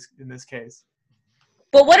this case.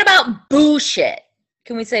 But what about bullshit?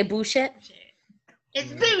 Can we say bullshit?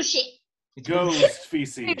 It's bullshit. Ghost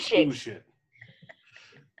feces, bullshit.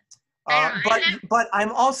 But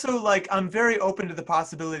I'm also like I'm very open to the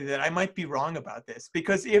possibility that I might be wrong about this,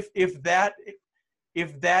 because if that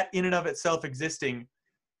in and of itself existing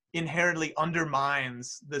inherently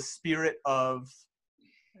undermines the spirit of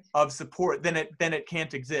of support, then it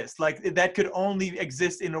can't exist. Like that could only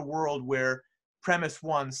exist in a world where premise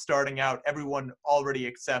one, starting out, everyone already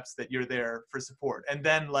accepts that you're there for support, and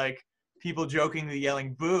then like people jokingly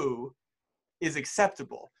yelling "boo" is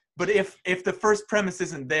acceptable. But if the first premise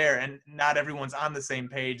isn't there and not everyone's on the same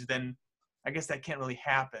page, then I guess that can't really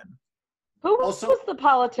happen. Who was the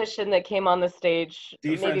politician that came on the stage?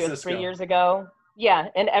 Maybe it was 3 years ago. Yeah,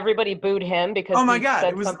 and everybody booed him because oh my he God, said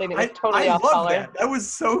it was something that was totally I off loved color. that. That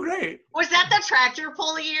was so great. Was that the tractor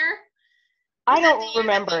pull year? I don't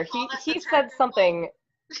remember. He said something.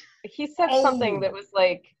 He said something that was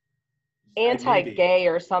like anti-gay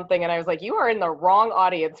or something, and I was like, "You are in the wrong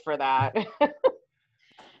audience for that."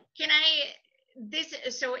 Can I?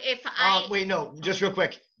 So if I wait, no, just real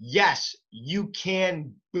quick. Yes, you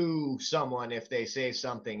can boo someone if they say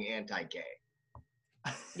something anti-gay.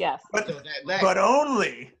 Yes, but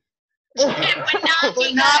only.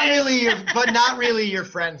 but not really your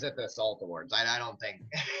friends at the Salt Awards. I don't think.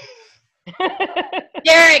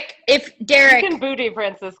 Derek, you can boo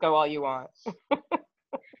DeFrancisco all you want.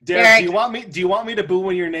 Derek, do you want me to boo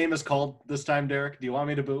when your name is called this time, Derek? Do you want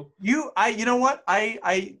me to boo? You know what?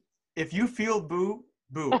 If you feel boo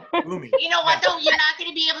me. You know what though? You're not going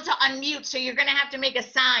to be able to unmute, so you're going to have to make a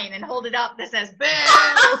sign and hold it up that says boo.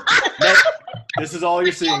 Nope. This is all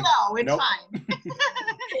you're seeing. No, it's fine.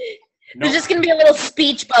 There's just going to be a little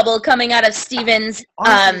speech bubble coming out of Steven's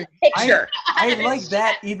picture. I like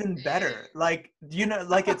that even better. Like, you know,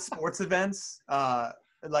 like at sports events,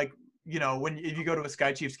 like, you know, if you go to a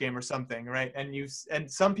Sky Chiefs game or something, right? And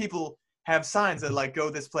some people have signs that like, go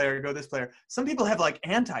this player, go this player. Some people have like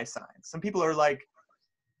anti-signs. Some people are like,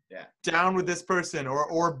 down with this person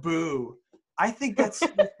or boo. I think that's so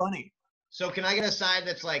funny. So can I get a sign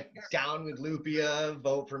that's like down with Lupia,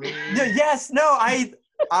 vote for me? Yes, no, I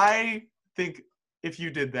think if you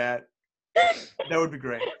did that, that would be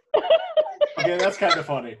great. Okay, that's kind of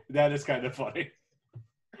funny. That is kind of funny.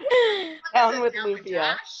 Down with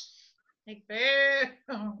Lupia. Like,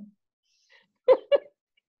 boo.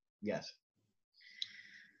 Yes.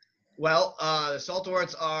 Well, the Salt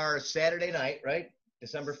Awards are Saturday night, right?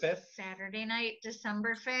 December 5th? Saturday night,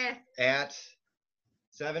 December 5th. At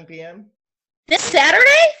 7 p.m.? This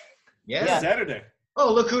Saturday? Yeah. Saturday.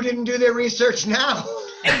 Oh, look who didn't do their research now.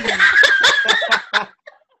 I'm not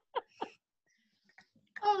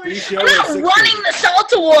running the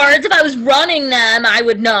Salt Awards. If I was running them, I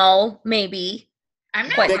would know, maybe. I'm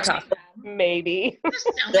not Quite running tough. them. Maybe. I'm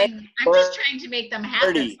just trying to make them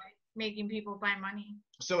happen, by making people buy money.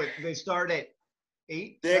 So they start at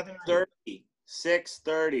 8? 6:30.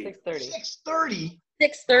 6:30. 6:30?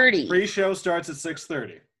 6:30. Pre-show starts at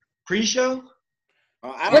 6:30. Pre-show?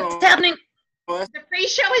 What's happening? The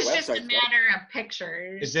pre-show is just a matter of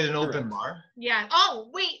pictures. Is it an open bar? Yeah. Oh,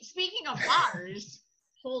 wait. Speaking of bars,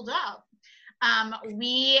 hold up.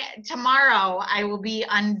 Tomorrow I will be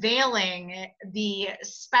unveiling the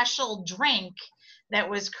special drink that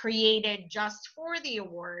was created just for the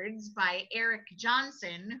awards by Eric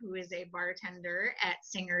Johnson, who is a bartender at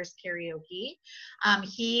Singers Karaoke.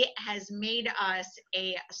 He has made us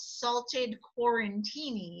a salted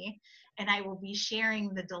quarantini, and I will be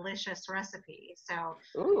sharing the delicious recipe. So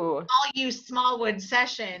all you Smallwood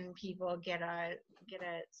session people get a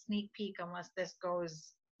sneak peek, unless this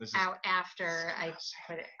goes out after I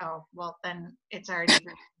put it. Oh, well, then it's already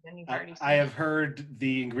then you've already seen I have heard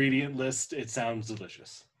the ingredient list. It sounds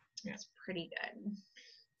delicious. It's pretty good.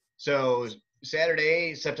 So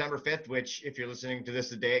Saturday, September 5th, which if you're listening to this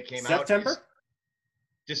the day it came out.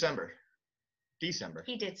 December. He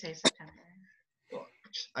did say September.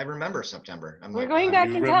 I remember September. We're going back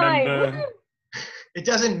in time. It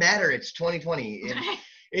doesn't matter. It's 2020.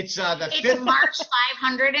 It's the 5th. March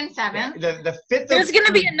 507. The 5th. There's going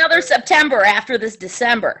to be another September after this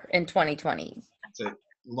December in 2020. It's a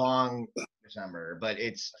long December, but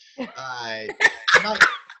it's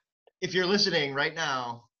if you're listening right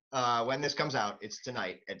now, when this comes out, it's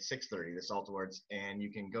tonight at 6:30, the Salt Awards, and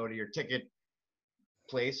you can go to your ticket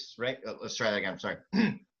place, right? Let's try that again. Sorry.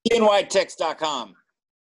 NYTix.com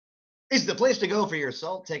is the place to go for your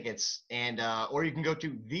Salt tickets, and or you can go to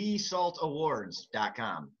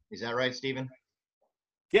thesaltawards.com. Is that right, Stephen?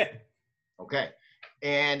 Yeah. Okay.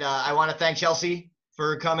 And I want to thank Chelsea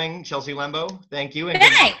for coming. Chelsea Lembo, thank you. And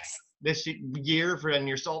thanks. This year for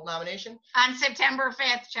your Salt nomination. On September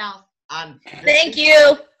 5th, Chelsea. Thank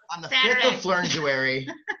you. On the Saturday. 5th of Flernacuary,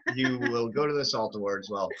 you will go to the Salt Awards.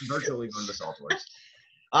 Well, virtually go to the Salt Awards.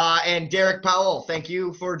 And Derek Powell, thank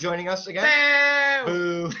you for joining us again.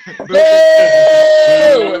 Boo! Boo! Boo!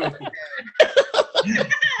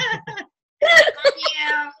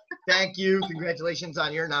 Yeah. Thank you. Congratulations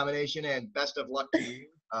on your nomination and best of luck to you.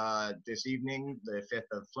 this evening, the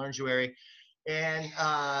 5th of February. And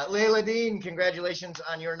Layla Dean, congratulations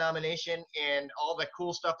on your nomination and all the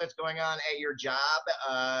cool stuff that's going on at your job.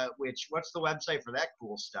 What's the website for that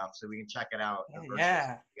cool stuff so we can check it out?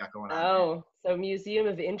 Yeah. You got going on so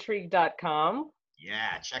museumofintrigue.com.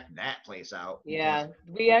 Yeah, check that place out. Yeah,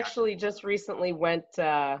 we actually just recently went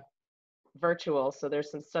virtual, so there's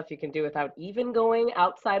some stuff you can do without even going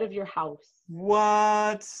outside of your house.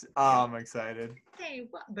 What? Oh, I'm excited. Hey,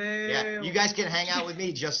 what? Yeah, you guys can hang out with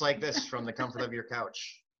me just like this from the comfort of your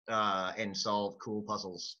couch and solve cool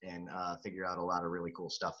puzzles and figure out a lot of really cool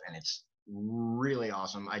stuff. And it's really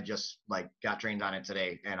awesome. I just got trained on it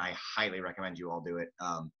today, and I highly recommend you all do it.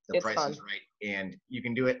 The price is right, and you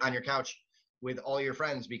can do it on your couch with all your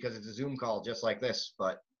friends because it's a Zoom call just like this,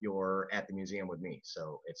 but you're at the museum with me,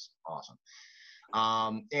 so it's awesome.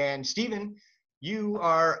 And Stephen, you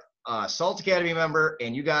are a SALT Academy member,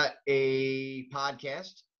 and you got a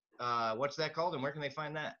podcast. What's that called, and where can they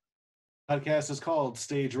find that? Podcast is called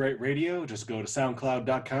Stage Right Radio. Just go to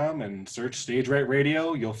soundcloud.com and search Stage Right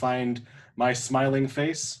Radio. You'll find my smiling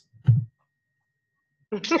face.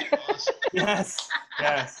 Yes.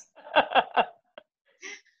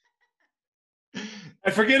 I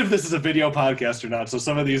forget if this is a video podcast or not, so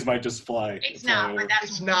some of these might just fly. It's not, but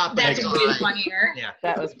It's not. that's but way funnier. Yeah,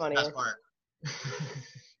 That was funny. Best part.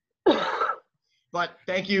 But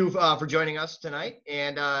thank you for joining us tonight,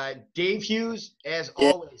 and Dave Hughes, as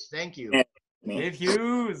always, thank you. Dave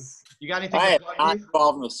Hughes. You got anything? I am to plug, not Dave?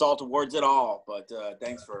 involved in the SALT Awards at all, but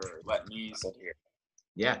thanks for letting me sit here.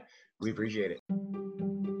 Yeah, we appreciate it.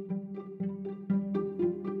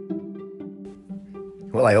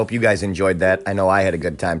 Well, I hope you guys enjoyed that. I know I had a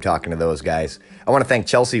good time talking to those guys. I want to thank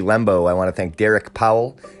Chelsea Lembo. I want to thank Derek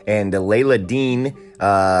Powell and Layla Dean.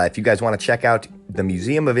 If you guys want to check out the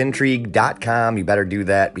museumofintrigue.com, you better do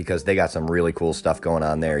that because they got some really cool stuff going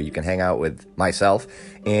on there. You can hang out with myself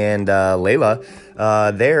and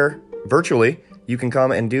Layla there virtually. You can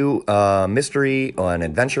come and do a mystery or an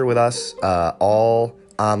adventure with us all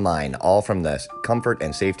online, all from the comfort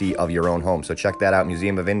and safety of your own home. So check that out,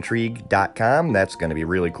 museumofintrigue.com. That's going to be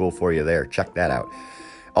really cool for you there. Check that out.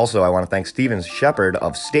 Also, I want to thank Steven Shepard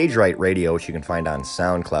of Stage Right Radio, which you can find on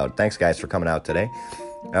SoundCloud. Thanks, guys, for coming out today.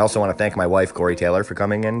 I also want to thank my wife, Corey Taylor, for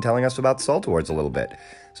coming in and telling us about the SALT Awards a little bit.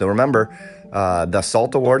 So remember,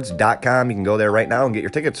 thesaltawards.com. You can go there right now and get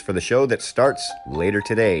your tickets for the show that starts later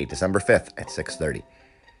today, December 5th at 6:30.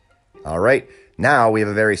 All right. Now we have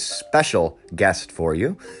a very special guest for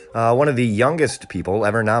you. One of the youngest people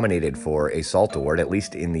ever nominated for a SALT Award, at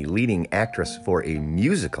least in the leading actress for a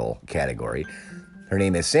musical category. Her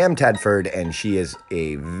name is Sam Tedford, and she is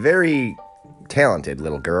a very talented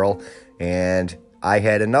little girl. And I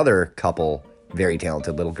had another couple very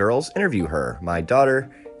talented little girls interview her, my daughter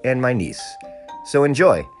and my niece. So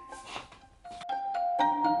enjoy.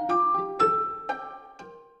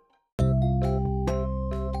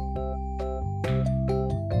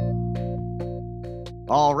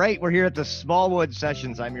 All right, we're here at the Smallwood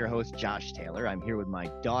Sessions. I'm your host, Josh Taylor. I'm here with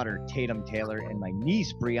my daughter, Tatum Taylor, and my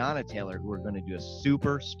niece, Brianna Taylor, who are going to do a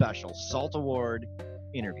super special SALT Award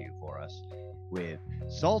interview for us with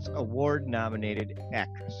SALT Award nominated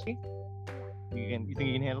actress. You think you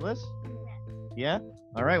can handle this? Yeah?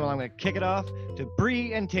 All right, well, I'm going to kick it off to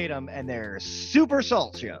Bree and Tatum and their Super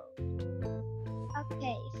SALT show.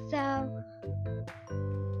 Okay, so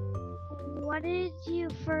what did you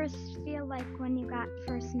first feel like when you got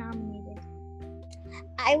first nominated?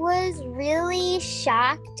 I was really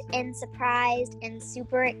shocked and surprised and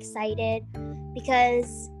super excited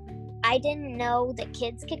because I didn't know that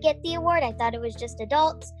kids could get the award. I thought it was just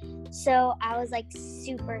adults. So I was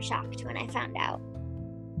super shocked when I found out.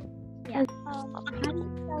 Yeah. How do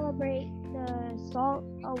you celebrate the SALT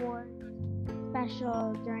Award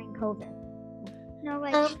special during COVID? No,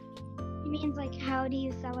 it means how do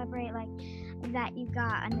you celebrate that you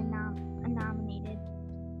got a nominated?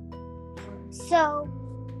 So,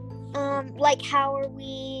 how are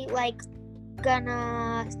we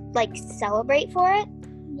gonna celebrate for it?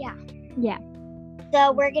 Yeah.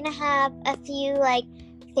 So we're gonna have a few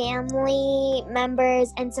family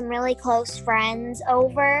members and some really close friends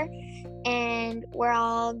over, and we're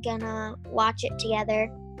all gonna watch it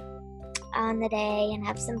together on the day and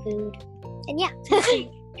have some food. And yeah,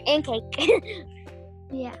 and cake.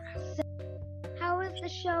 Yeah. So how was the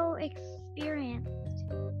show experience?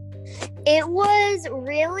 It was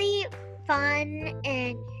really fun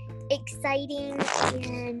and exciting,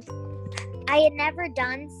 and I had never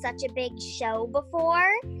done such a big show before,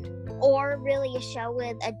 or really a show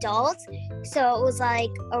with adults, so it was a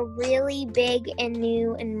really big and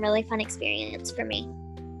new and really fun experience for me.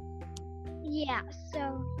 Yeah, so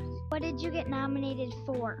what did you get nominated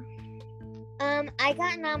for? I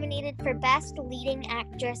got nominated for Best Leading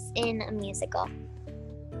Actress in a Musical.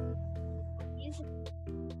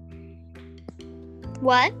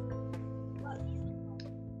 What?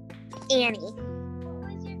 Annie. What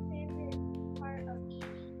was your favorite part of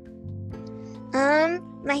Annie?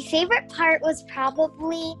 My favorite part was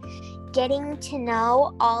probably getting to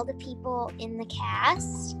know all the people in the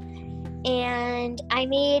cast, and I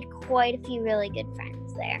made quite a few really good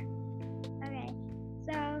friends there. Okay,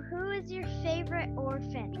 so who is your favorite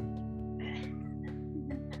orphan?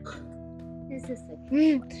 Is this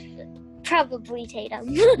probably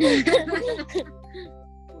Tatum.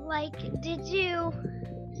 Like, did you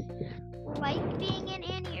like being in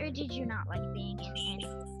Annie or did you not like being in Annie?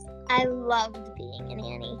 I loved being in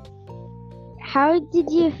Annie. How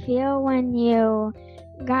did you feel when you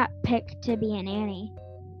got picked to be an Annie?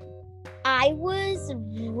 I was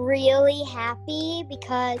really happy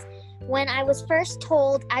because when I was first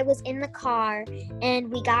told, I was in the car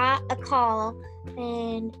and we got a call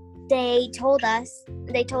and they told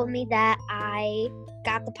me that I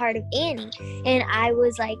got the part of Annie, and I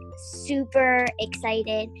was like super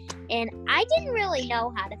excited, and I didn't really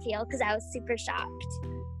know how to feel because I was super shocked.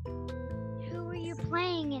 Who were you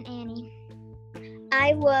playing in Annie?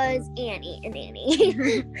 I was Annie in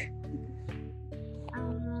Annie.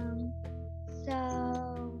 So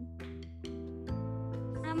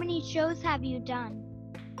how many shows have you done?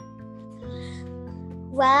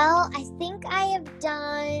 Well, I think I have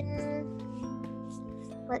done,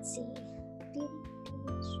 let's see,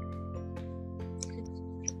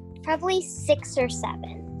 probably 6 or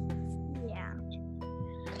 7. Yeah.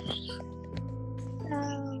 So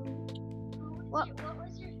what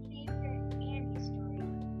was your favorite Annie story?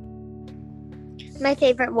 My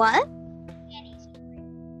favorite what? Annie story.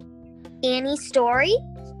 Annie story?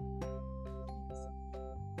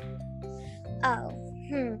 Oh,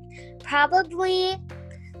 probably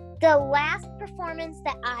the last performance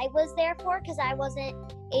that I was there for, because I wasn't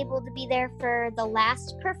able to be there for the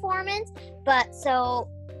last performance, but so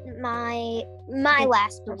my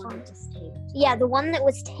last performance. Yeah, the one that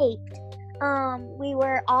was taped. We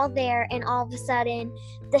were all there, and all of a sudden,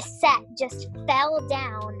 the set just fell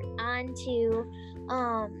down onto,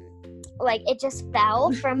 like it just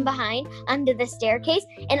fell from behind onto the staircase,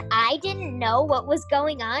 and I didn't know what was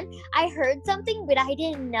going on. I heard something, but I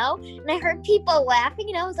didn't know, and I heard people laughing,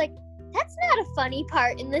 and I was like, that's not a funny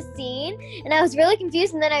part in the scene, and I was really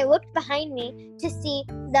confused. And then I looked behind me to see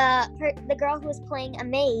the girl who was playing a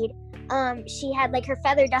maid. She had like her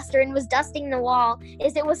feather duster and was dusting the wall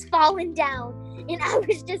as it was falling down, and I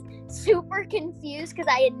was just super confused because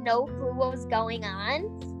I had no clue what was going on,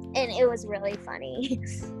 and it was really funny.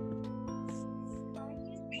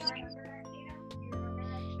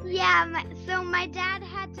 Yeah, so my dad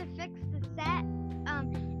had to fix the set,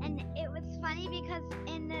 and it was funny because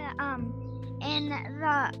in the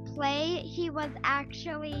play he was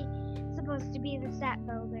actually supposed to be the set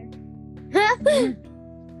builder.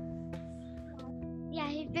 Yeah,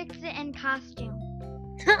 he fixed it in costume.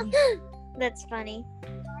 That's funny.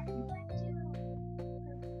 Are you going to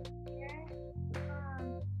prepare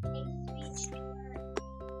a speech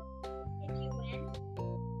if you win?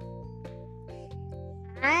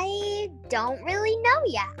 I don't really know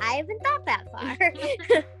yet. I haven't thought that far.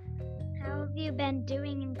 How have you been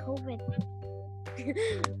doing in COVID?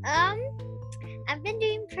 I've been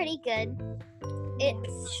doing pretty good.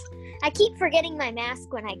 I keep forgetting my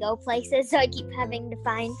mask when I go places, so I keep having to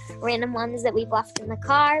find random ones that we've left in the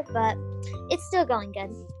car, but it's still going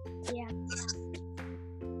good. Yeah.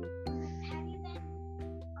 Have you been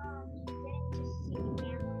getting to see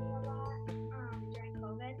family a lot during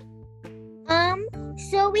COVID?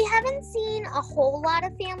 So we haven't seen a whole lot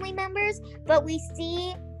of family members, but we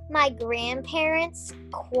see my grandparents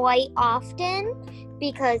quite often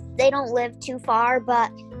because they don't live too far,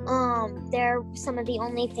 but they're some of the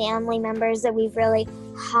only family members that we've really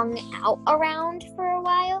hung out around for a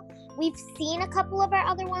while. We've seen a couple of our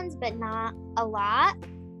other ones, but not a lot.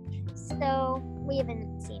 So we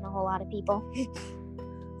haven't seen a whole lot of people.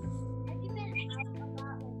 Have you been out a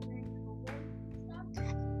lot during COVID stuff?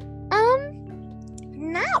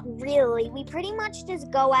 Not really. We pretty much just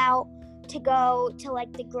go out to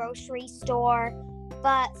like the grocery store,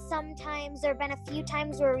 but sometimes there have been a few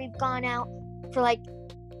times where we've gone out for like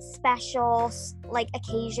special like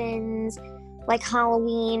occasions like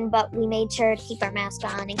Halloween, but we made sure to keep our mask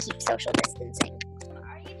on and keep social distancing.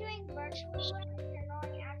 Are you doing virtual or you're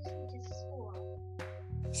going actually to school?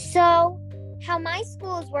 So how my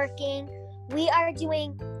school is working, we are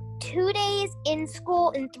doing 2 days in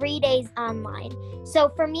school and 3 days online. So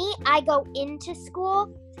for me, I go into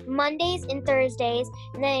school Mondays and Thursdays,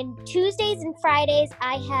 and then Tuesdays and Fridays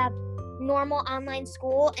I have normal online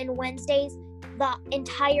school, and Wednesdays the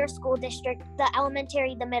entire school district, the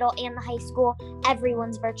elementary, the middle, and the high school,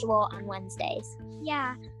 everyone's virtual on Wednesdays.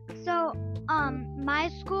 Yeah. So, my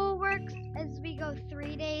school works as we go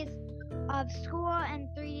 3 days of school and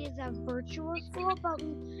 3 days of virtual school, but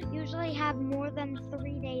we usually have more than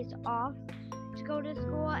 3 days off to go to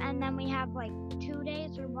school, and then we have like 2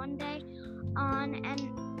 days or 1 day on, and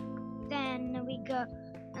then we go,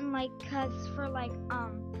 and like, cause for like,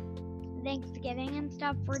 Thanksgiving and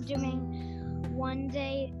stuff, we're doing 1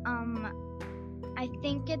 day, I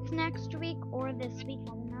think it's next week or this week, I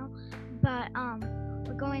don't know, but,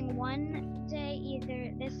 we're going 1 day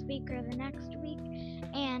either this week or the next week,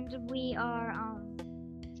 and we are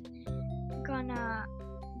gonna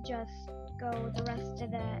just go the rest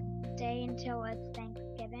of the day until it's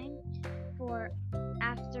Thanksgiving for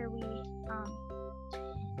after we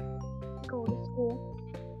go to school.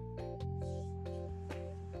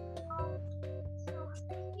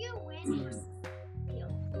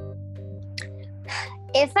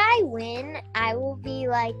 If I win, I will be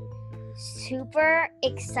like super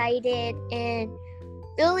excited and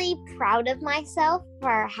really proud of myself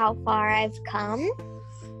for how far I've come.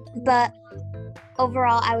 But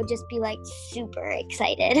overall, I would just be like super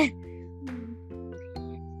excited.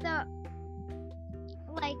 So,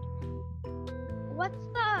 like, what's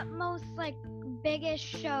the most like biggest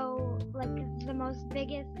show, like the most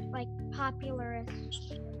biggest like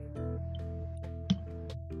popularist?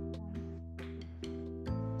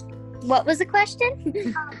 What was the question?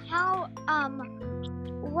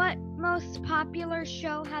 What most popular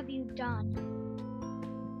show have you done?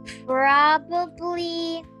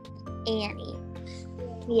 Probably Annie.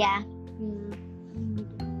 Yeah.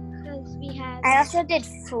 Because we had. I also did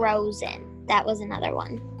Frozen. That was another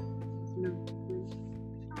one.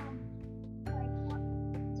 Like, what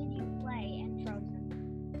did you play in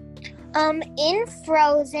Frozen? In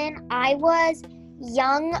Frozen, I was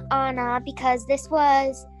young Anna because this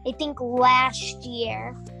was, I think, last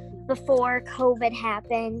year before COVID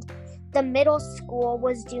happened. The middle school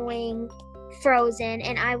was doing Frozen,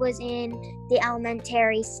 and I was in the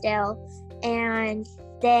elementary still, and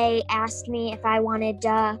they asked me if I wanted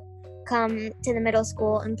to come to the middle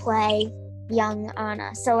school and play young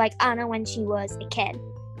Anna. So like Anna when she was a kid.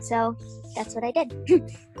 So that's what I did.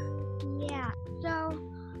 Yeah. So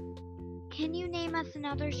can you name us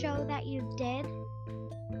another show that you did?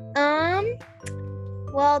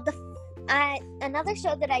 Well, another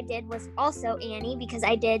show that I did was also Annie, because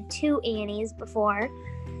I did 2 Annies before.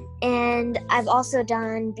 And I've also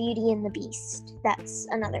done Beauty and the Beast. That's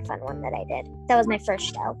another fun one that I did. That was my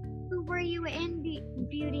first show. Who were you in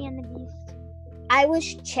Beauty and the Beast? I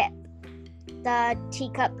was Chip, the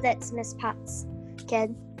teacup that's Miss Potts'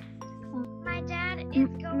 kid. My dad is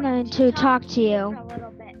going to talk to you for a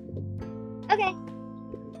little bit. Okay.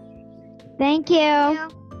 Thank you.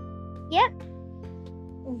 Yep.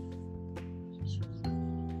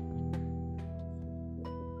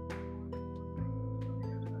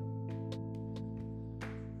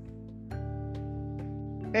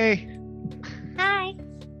 Hey, Hi.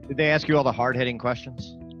 did they ask you all the hard-hitting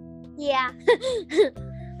questions? Yeah.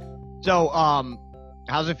 So,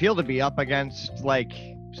 how's it feel to be up against like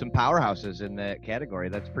some powerhouses in that category?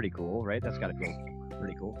 That's pretty cool, right? That's gotta feel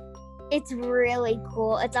pretty cool. It's really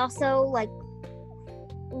cool. It's also like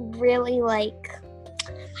really like,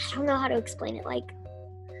 I don't know how to explain it. Like,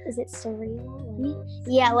 is it surreal? Like,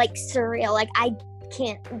 yeah, like surreal. Like I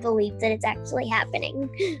can't believe that it's actually happening.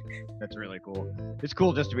 That's really cool. It's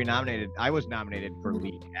cool just to be nominated. I was nominated for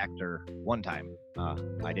lead actor one time.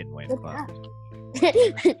 I didn't win, but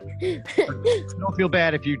don't feel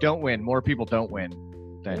bad if you don't win. More people don't win.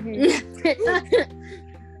 Then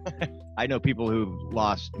I know people who've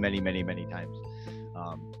lost many, many, many times.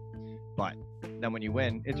 But then when you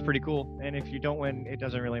win, it's pretty cool. And if you don't win, it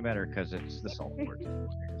doesn't really matter because it's the Salt Awards.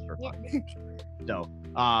 It's for fun. So,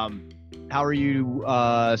 how are you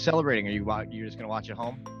celebrating? Are you just gonna watch at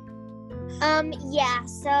home? Yeah,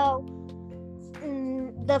 so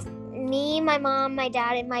me, my mom, my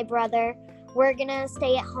dad, and my brother, we're gonna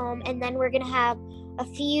stay at home, and then we're gonna have a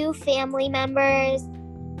few family members,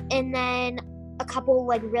 and then a couple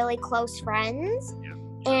like really close friends. Yeah.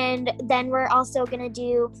 And then we're also gonna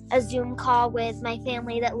do a Zoom call with my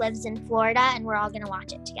family that lives in Florida, and we're all gonna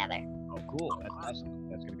watch it together. Oh, cool. That's awesome.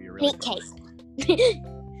 That's gonna be a really Eat cake.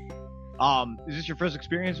 Is this your first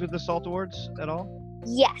experience with the Salt Awards at all?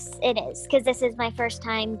 Yes, it is, because this is my first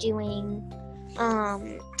time doing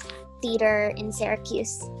theater in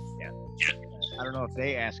Syracuse. Yeah, I don't know if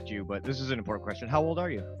they asked you, but this is an important question. How old are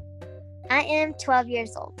you? I am 12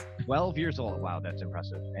 years old. 12 years old. Wow, that's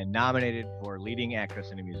impressive. And nominated for leading actress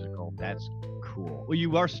in a musical. That's cool. Well,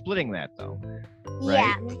 you are splitting that though, right?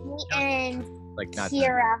 Yeah, me and Like not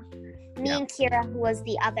Kira. Me Yeah. and Kira, who was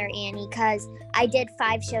the other Annie, because I did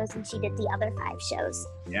 5 shows and she did the other 5 shows.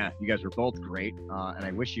 Yeah, you guys were both great, and I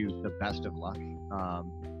wish you the best of luck.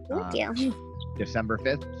 Thank you. December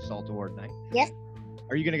 5th, Salt Award night. Yep.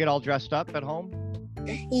 Are you gonna get all dressed up at home?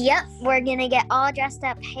 Yep, we're gonna get all dressed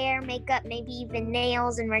up, hair, makeup, maybe even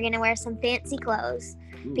nails, and we're gonna wear some fancy clothes.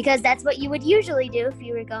 Ooh, Because that's what you would usually do if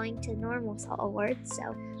you were going to normal Salt Awards.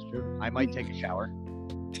 So that's true. I might take a shower.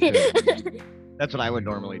 That's what I would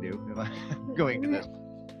normally do if I'm going to this.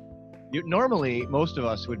 Normally, most of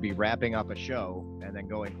us would be wrapping up a show and then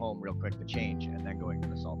going home real quick to change and then going to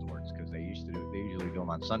the Salt Awards because they usually do them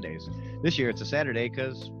on Sundays. This year it's a Saturday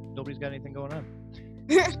because nobody's got anything going on.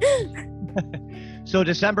 So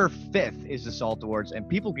December 5th is the Salt Awards, and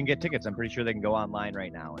people can get tickets. I'm pretty sure they can go online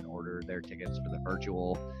right now and order their tickets for the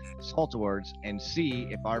virtual Salt Awards and see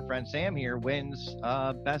if our friend Sam here wins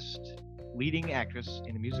Best Leading Actress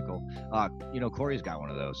in a Musical. Corey's got one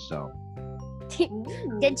of those, so.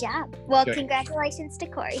 good job. Well, Good. congratulations to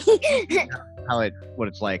Corey. What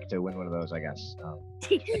it's like to win one of those, I guess.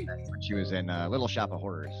 When she was in Little Shop of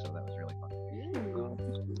Horrors, so that was really fun.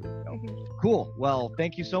 Cool. Well,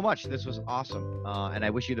 thank you so much. This was awesome, and I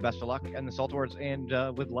wish you the best of luck in the Salt Awards and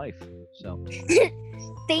with life. So.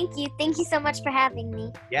 Thank you. Thank you so much for having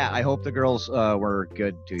me. Yeah, I hope the girls were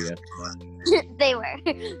good to you. They were.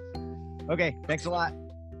 Okay, thanks a lot.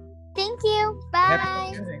 Thank you.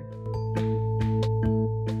 Bye.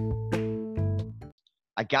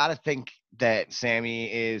 I gotta think that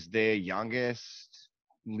Sammy is the youngest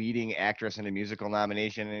leading actress in a musical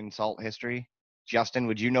nomination in Salt history. Justin,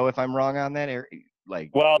 would you know if I'm wrong on that?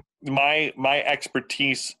 Well, my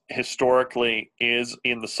expertise historically is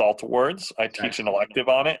in the Salt Awards. I teach an elective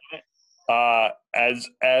on it. As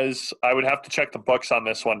I would have to check the books on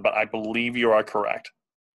this one, but I believe you are correct.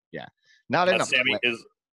 Yeah, not in a Sammy play. is.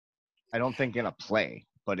 I don't think in a play,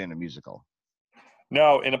 but in a musical.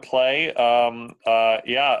 No, in a play.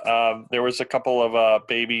 There was a couple of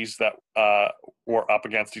babies that were up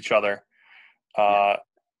against each other,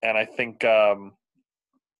 and I think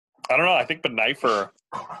I don't know. I think Benifer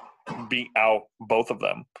beat out both of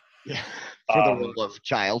them. Yeah, for the role of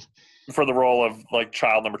child. For the role of like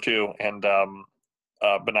child number 2, and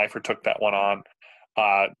Benifer took that one on,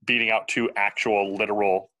 beating out 2 actual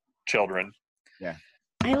literal children. Yeah.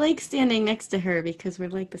 I like standing next to her because we're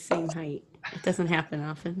like the same height. It doesn't happen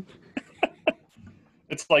often.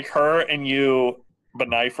 It's like her and you,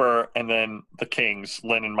 Benifer, and then the Kings,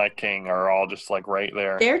 Lynn and Mike King, are all just like right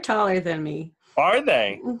there. They're taller than me. Are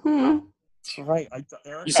they? Mm-hmm. That's right.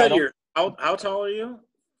 You said you're how tall are you?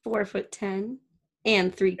 4'10"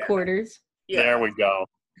 and 3/4. Yeah. There we go.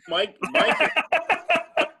 Mike is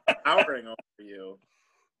towering over you.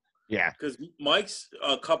 Yeah. Because Mike's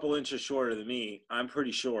a couple inches shorter than me. I'm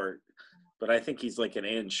pretty short, but I think he's like an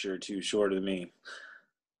inch or 2 shorter than me.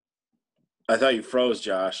 I thought you froze,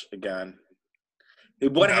 Josh, again.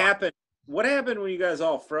 What happened? What happened when you guys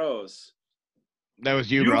all froze? That was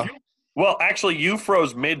you, bro. Well, actually, you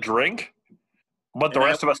froze mid-drink, but the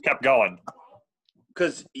rest of us kept going.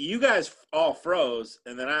 Because you guys all froze,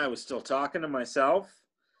 and then I was still talking to myself,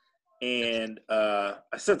 and I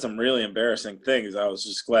said some really embarrassing things. I was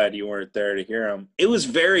just glad you weren't there to hear them. It was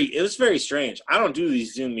very strange. I don't do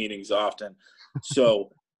these Zoom meetings often,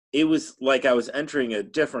 so it was like I was entering a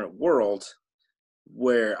different world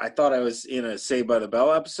where I thought I was in a Saved by the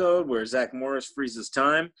Bell episode where Zach Morris freezes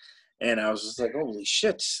time. And I was just like, holy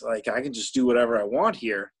shit, like I can just do whatever I want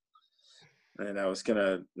here. And I was going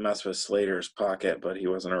to mess with Slater's pocket, but he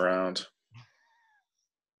wasn't around.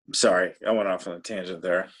 Sorry, I went off on a tangent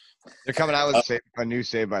there. They're coming out with a new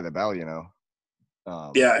Saved by the Bell,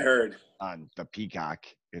 Yeah, I heard. On the Peacock.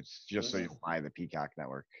 It's just so you buy the Peacock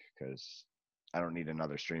network because I don't need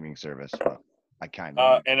another streaming service, but I kind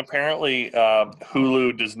of. And apparently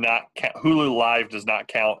Hulu Live does not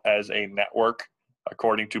count as a network,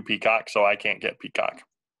 according to Peacock, so I can't get Peacock.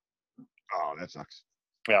 Oh, that sucks.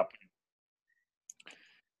 Yeah.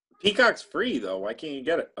 Peacock's free, though. Why can't you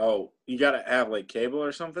get it? Oh, you got to have, like, cable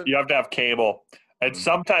or something? You have to have cable. And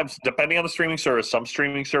sometimes, depending on the streaming service, some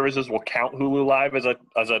streaming services will count Hulu Live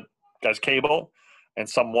as cable, and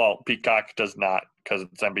some won't. Peacock does not because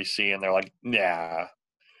it's NBC, and they're like, nah.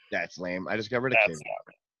 That's lame. I just got rid of cable.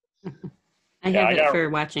 I have it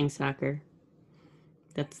for watching soccer.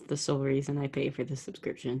 That's the sole reason I pay for the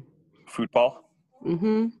subscription. Football?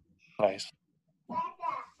 Mm-hmm. Nice.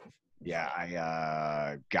 Yeah,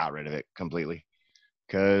 I got rid of it completely.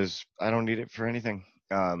 because I don't need it for anything.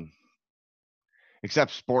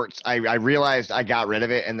 Except sports. I realized I got rid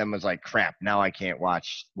of it and then was like, crap, now I can't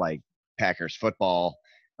watch like Packers football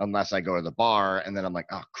unless I go to the bar. And then I'm like,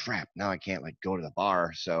 oh crap, now I can't like go to the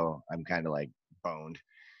bar. So I'm kind of like boned.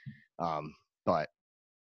 But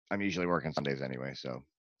I'm usually working Sundays anyway. So,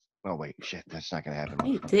 oh wait, shit, that's not gonna happen.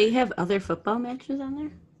 Wait, do they have other football matches on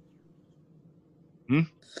there?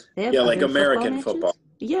 They have Yeah, like other American matches? football.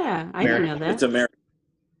 Yeah, I didn't know that. It's American.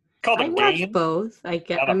 Called a I watch game, both. I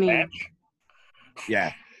get. not I a mean, match.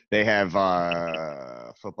 Yeah, they have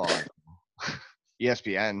football on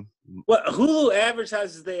ESPN. Well, Hulu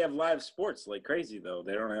advertises they have live sports like crazy though.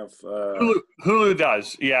 They don't have. Hulu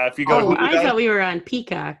does. Yeah, if you go to oh, Hulu, I does. thought we were on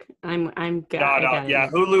Peacock. I No, got yeah,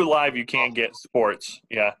 it. Hulu Live you can get sports.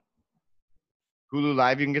 Yeah. Hulu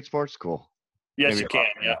Live, you can get sports. Cool. Yes, Maybe you can.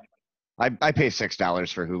 Yeah. I pay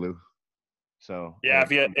 $6 for Hulu. So Yeah,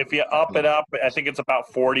 if you up it up, I think it's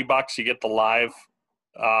about $40. You get the live,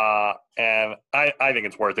 and I think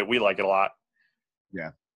it's worth it. We like it a lot.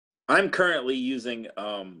 Yeah. I'm currently using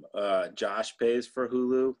Josh pays for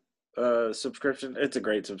Hulu subscription. It's a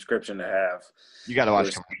great subscription to have. You got to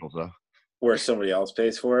watch commercials though. Where somebody else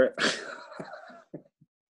pays for it.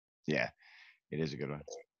 Yeah, it is a good one.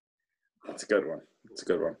 It's a good one. It's a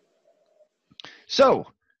good one. So,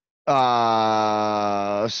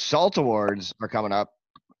 Salt Awards are coming up.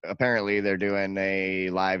 Apparently, they're doing a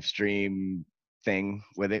live stream thing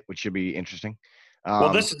with it, which should be interesting.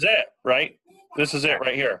 Well, this is it, right? This is it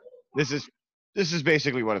right here. This is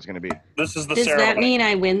basically what it's going to be. This is the Does ceremony. that mean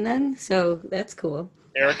I win then? So that's cool.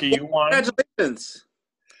 Erica, you won. Congratulations.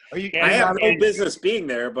 I I have no business being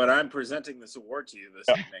there, but I'm presenting this award to you this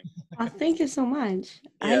evening. Oh, thank you so much.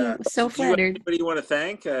 Yeah. I'm so Do you have flattered. anybody you want to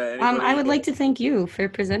thank? I would like to thank you for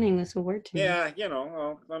presenting this award to me. Yeah,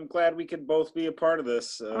 I'm glad we could both be a part of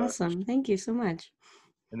this. Awesome. Thank you so much.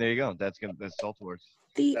 And there you go. That's Salt Awards.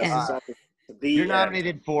 The end. You're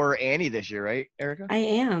nominated for Annie this year, right, Erica? I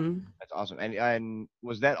am. That's awesome. And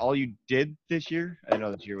was that all you did this year? I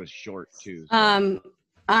know this year was short too. So.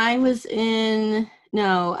 I was in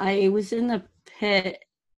the pit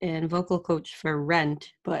and vocal coach for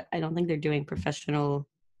Rent, but I don't think they're doing professional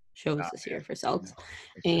shows this year for Salt.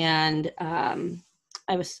 And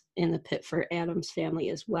I was in the pit for Adam's Family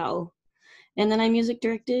as well. And then I music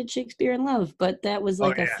directed Shakespeare in Love, but that was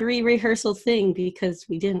like a 3 rehearsal thing because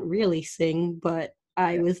we didn't really sing, but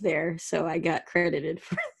I was there, so I got credited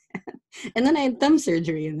for that. And then I had thumb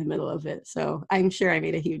surgery in the middle of it, so I'm sure I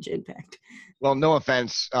made a huge impact. Well, no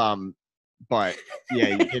offense, but yeah,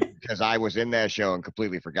 you did because I was in that show and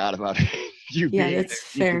completely forgot about it. That's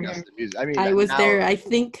fair. I mean, I was there. I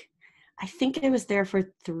think I was there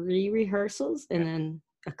for 3 rehearsals and then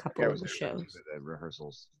a couple of the shows. The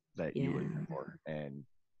rehearsals that you were there for, and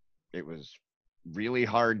it was really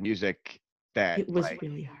hard music. That it was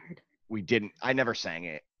really hard. I never sang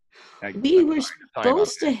it. We were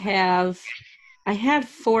supposed to have. I had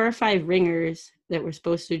 4 or 5 ringers that were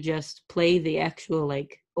supposed to just play the actual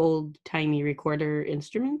like old timey recorder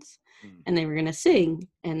instruments, and they were gonna sing,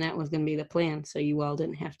 and that was gonna be the plan. So you all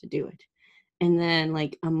didn't have to do it. And then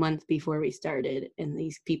like a month before we started, and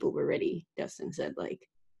these people were ready, Dustin said like,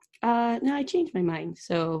 "No, I changed my mind.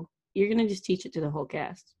 So you're gonna just teach it to the whole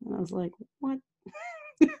cast." And I was like, "What?"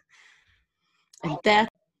 And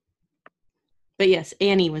that. But yes,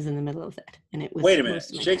 Annie was in the middle of that, and it was. Wait a minute,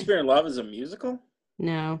 Shakespeare in Love is a musical?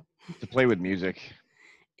 No. To play with music.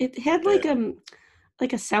 It had like a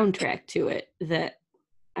soundtrack to it that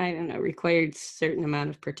I don't know required certain amount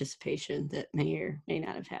of participation that may or may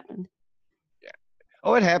not have happened. Yeah.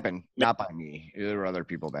 Oh, it happened. Not by me. There were other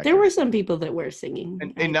people back there. There were some people that were singing.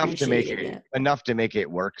 Enough to make it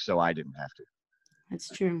work, so I didn't have to. That's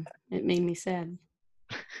true. It made me sad.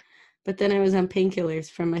 But then I was on painkillers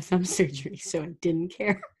from my thumb surgery, so I didn't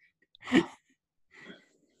care.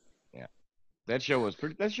 Yeah, that show was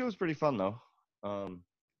pretty fun though.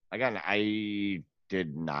 I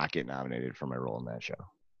did not get nominated for my role in that show.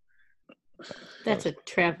 That's a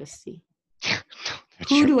travesty.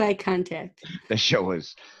 Who do I contact? The show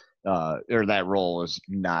was, or that role was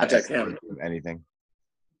not anything.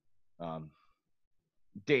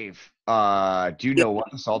 Dave, do you know what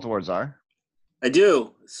the Salt Awards are? I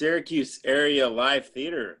do. Syracuse Area Live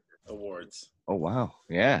Theater Awards. Oh wow!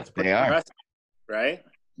 Yeah, they are. Right?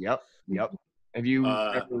 Yep. Have you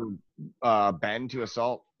ever been to a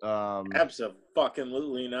Salt?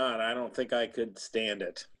 Absolutely not. I don't think I could stand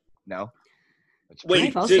it. No. Wait,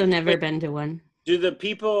 I've also never been to one. Do the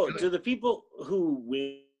people who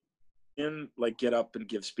win like get up and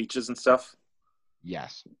give speeches and stuff?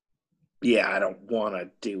 Yes. Yeah, I don't want to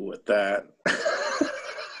deal with that.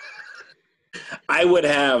 I would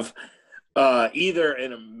have either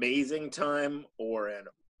an amazing time or an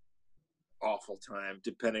awful time,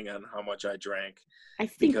 depending on how much I drank. I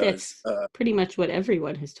think Because, that's pretty much what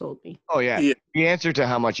everyone has told me. Oh yeah. Yeah. The answer to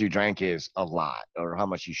how much you drank is a lot, or how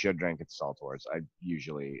much you should drink at the Salt Wars. I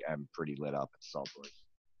usually am pretty lit up at the Salt Wars.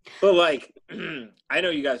 But like, I know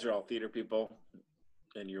you guys are all theater people,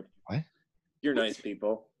 and you're nice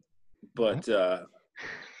people, but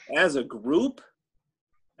as a group,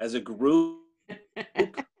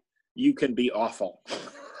 you can be awful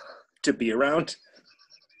to be around.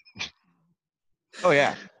 Oh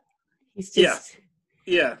yeah. He's just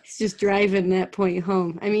Yeah. He's just driving that point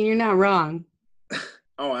home. I mean, you're not wrong.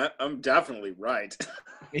 Oh, I'm definitely right.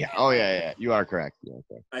 Yeah. Oh yeah. You are correct. You are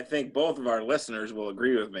correct. I think both of our listeners will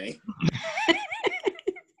agree with me.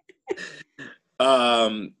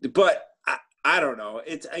 But I don't know.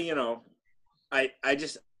 It's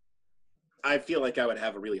I feel like I would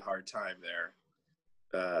have a really hard time there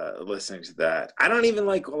listening to that. I don't even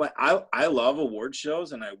like I love award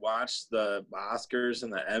shows, and I watch the Oscars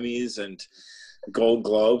and the Emmys and Gold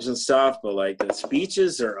Globes and stuff, but like the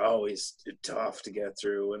speeches are always tough to get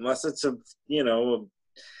through unless it's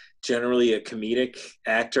generally a comedic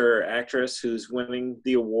actor or actress who's winning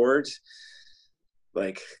the award.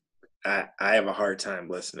 Like I have a hard time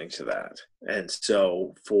listening to that. And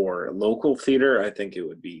so for local theater, I think it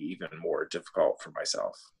would be even more difficult for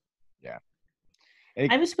myself. Yeah.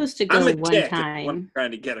 I was supposed to go one time. I'm trying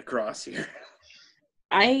to get across here.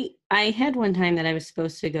 I had one time that I was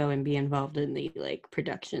supposed to go and be involved in the like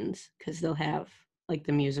productions, because they'll have like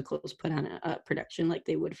the musicals put on a production like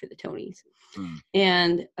they would for the Tonys.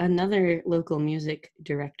 And another local music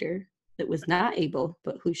director that was not able,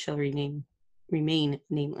 but who shall remain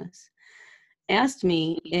nameless, asked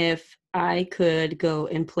me if I could go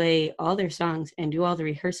and play all their songs and do all the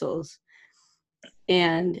rehearsals,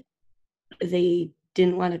 and they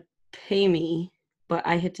didn't want to pay me, but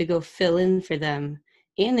I had to go fill in for them,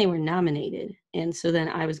 and they were nominated, and so then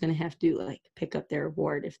I was going to have to like pick up their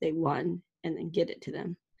award if they won and then get it to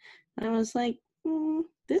them. And I was like,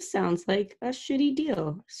 this sounds like a shitty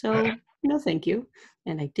deal, so no thank you.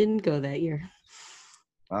 And I didn't go that year.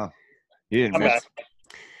 Oh, you didn't.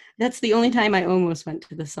 That's the only time I almost went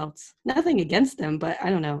to the Salts. Nothing against them, but I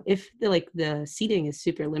don't know, if the seating is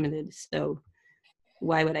super limited, so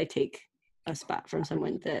why would I take a spot from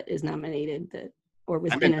someone that is nominated or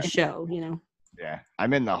was in a show, Yeah,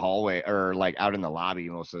 I'm in the hallway or like out in the lobby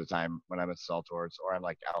most of the time when I'm at Salt Wars, or I'm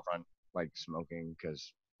like out front like smoking,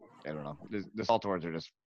 because I don't know, the Salt Wars are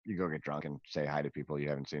just, you go get drunk and say hi to people you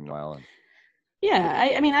haven't seen in a while. And yeah,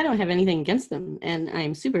 I mean, I don't have anything against them, and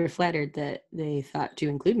I'm super flattered that they thought to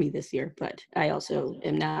include me this year, but I also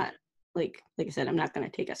am not, like I said, I'm not going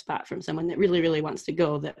to take a spot from someone that really, really wants to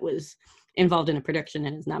go, that was involved in a production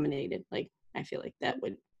and is nominated. Like, I feel like I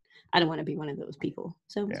don't want to be one of those people,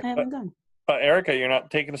 so I haven't gone. But Erica, you're not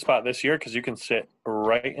taking a spot this year because you can sit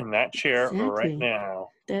right in that chair right now.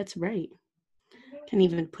 That's right. Can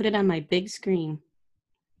even put it on my big screen.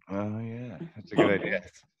 Oh yeah, that's a good idea.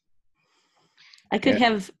 I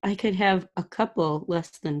could have a couple less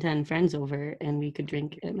than 10 friends over, and we could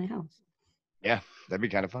drink at my house. Yeah, that'd be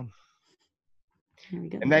kind of fun. There we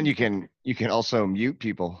go. And then you can also mute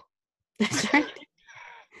people. That's right.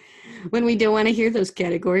 When we don't want to hear those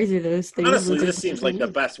categories or those things. Honestly, this seems like the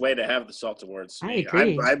best way to have the Salt Awards. I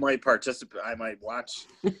agree. I might participate. I might watch.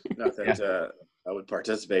 Not that I would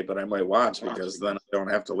participate, but I might watch, because then I don't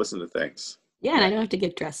have to listen to things. Yeah, and I don't have to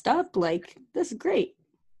get dressed up. Like, this is great.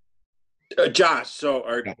 Josh, so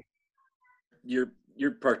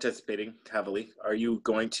you're participating heavily. Are you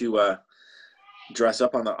going to dress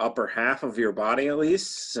up on the upper half of your body at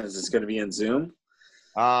least, since it's going to be in Zoom?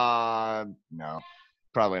 No,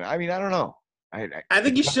 probably not. I mean, I don't know. I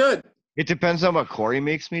think you should. It depends on what Corey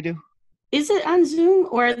makes me do. Is it on Zoom,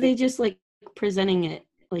 or are they just like presenting it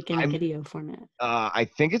like in a video format? I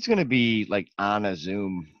think it's going to be like on a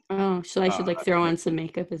Zoom. Oh, so I should like throw on some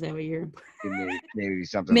makeup? Is that what you're? Maybe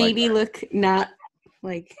something. Maybe like that. Look not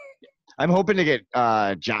like. I'm hoping to get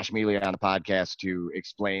Josh Mealy on the podcast to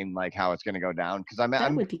explain like how it's going to go down, because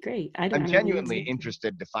that would be great. I'm genuinely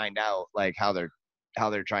interested to find out like how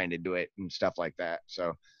they're trying to do it and stuff like that.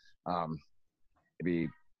 So,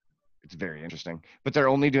 it's very interesting. But they're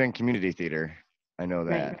only doing community theater. I know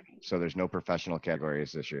that. Right. So there's no professional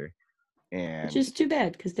categories this year, which is too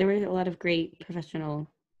bad, because there were a lot of great professional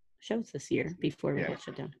shows this year before we got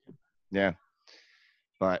shut down. Yeah,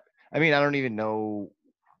 but I mean, I don't even know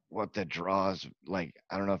what the draws like.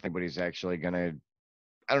 I don't know if anybody's actually gonna.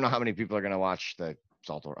 I don't know how many people are gonna watch the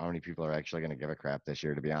Salt, or how many people are actually gonna give a crap this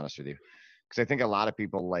year, to be honest with you, because I think a lot of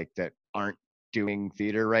people like that aren't doing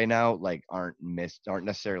theater right now like aren't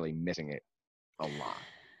necessarily missing it a lot.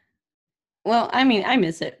 Well, I mean, I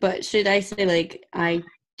miss it, but should I say like I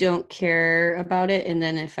don't care about it, and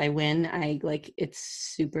then if I win, I like it's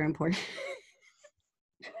super important.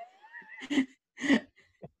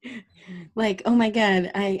 Like, oh my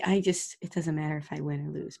god, I just it doesn't matter if I win or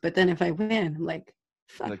lose. But then if I win, I'm like,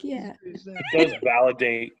 fuck Like, yeah. It does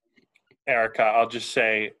validate, Erica. I'll just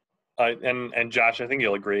say, and Josh, I think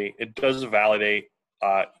you'll agree. It does validate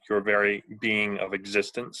your very being of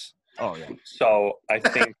existence. Oh yeah. So I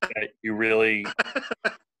think that you really,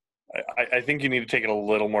 I think you need to take it a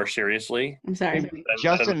little more seriously. I'm sorry.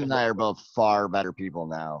 Justin and I are both far better people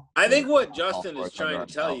now. I think what Justin is trying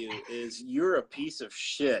to tell you is you're a piece of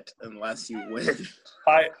shit unless you win.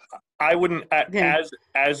 I wouldn't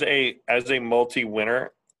as a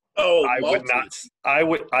multi-winner. Oh,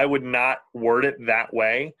 I would not word it that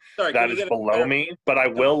way. Sorry, that is below me. But I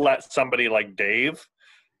will let somebody like Dave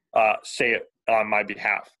say it on my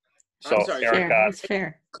behalf. So, I'm sorry, Erica, that's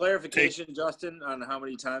fair. Clarification, Justin, on how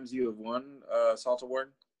many times you have won Salt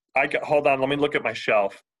Award? Hold on. Let me look at my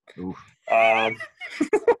shelf. There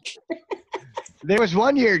was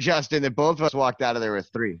one year, Justin, that both of us walked out of there with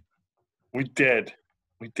 3. We did,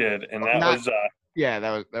 and that was yeah,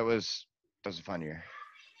 that was a fun year.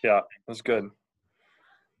 Yeah, it was good.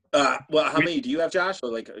 Well, how many do you have, Josh? Or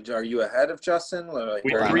like, are you ahead of Justin? Or like,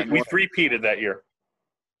 we three-peated that year.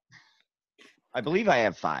 I believe I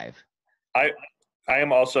have 5. I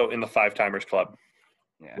am also in the 5-timers club.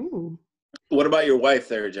 Yeah. Ooh. What about your wife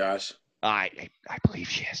there, Josh? I believe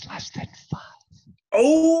she has less than 5.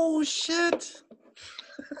 Oh shit!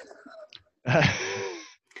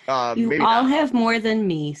 You all have more than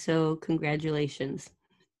me, so congratulations.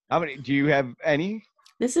 How many do you have? Any?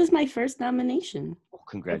 This is my first nomination. Oh,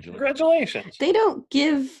 congratulations! Congratulations! They don't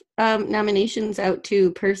give nominations out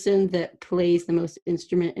to person that plays the most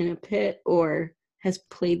instrument in a pit or has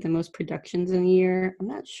played the most productions in a year. I'm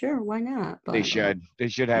not sure why not. But they should. They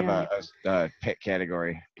should have a pit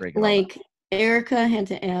category. Like Erica had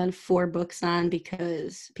to add 4 books on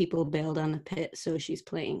because people bailed on the pit, so she's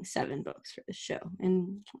playing 7 books for the show.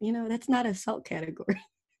 And that's not a salt category.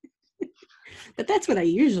 But that's what I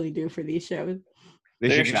usually do for these shows.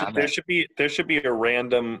 There should be a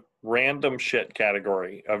random shit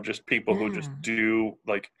category of just people who just do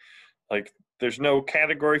like there's no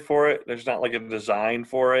category for it. There's not like a design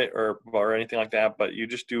for it or anything like that, but you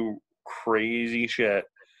just do crazy shit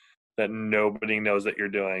that nobody knows that you're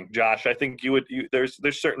doing. Josh, I think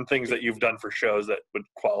there's certain things that you've done for shows that would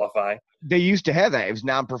qualify. They used to have that. It was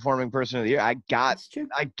non-performing person of the year. I got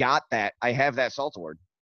that. I have that SALT award.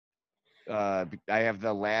 I have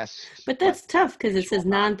the last. But that's tough because it says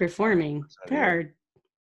non-performing. There are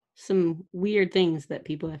some weird things that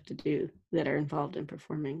people have to do that are involved in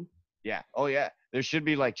performing. Yeah. Oh yeah. There should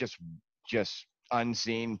be like just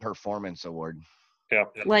unseen performance award. Yeah.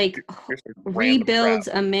 Like rebuilds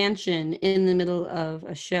a mansion in the middle of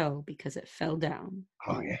a show because it fell down.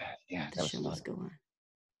 Oh yeah. Yeah. The show must go on.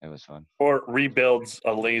 That was fun. Or rebuilds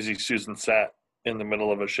a lazy Susan set in the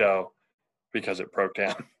middle of a show because it broke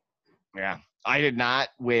down. Yeah. I did not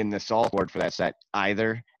win the SALT award for that set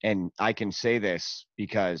either. And I can say this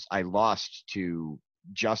because I lost to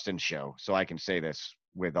Justin's show. So I can say this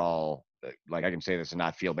with all, like, I can say this and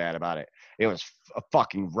not feel bad about it. It was a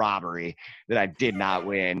fucking robbery that I did not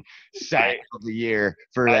win set of the year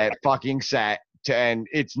for that fucking set. And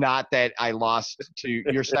it's not that I lost to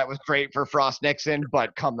your set was great for Frost Nixon,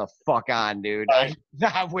 but come the fuck on, dude. I did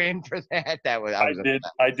not win for that.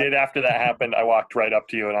 I did after that happened. I walked right up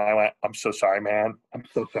to you and I went, I'm so sorry, man. I'm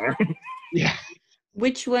so sorry. Yeah.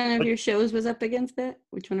 Which one of your shows was up against that?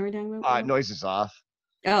 Which one are we talking about? Noises Off.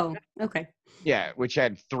 Oh, okay. Yeah, which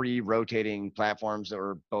had 3 rotating platforms that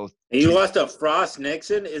were both. You lost to Frost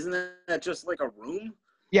Nixon? Isn't that just like a room?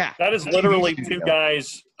 Yeah. That is literally 2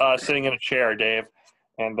 guys sitting in a chair, Dave.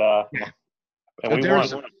 And we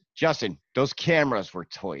won. Justin, those cameras were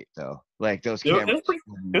toy though. Like those cameras.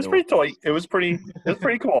 It was pretty toy. It was pretty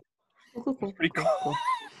cool. It was pretty cool.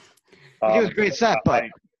 It was a great set, but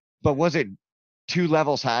was it 2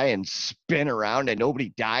 levels high and spin around and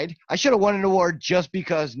nobody died? I should have won an award just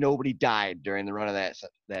because nobody died during the run of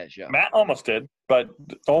that show. Matt almost did, but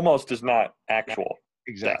almost is not actual.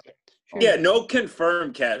 Exactly. Yeah, no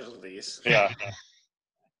confirmed casualties. Yeah.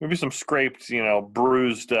 Maybe some scraped,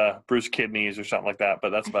 bruised kidneys or something like that, but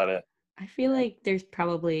that's about it. I feel like there's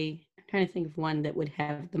probably, I'm trying to think of one that would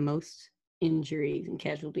have the most injuries and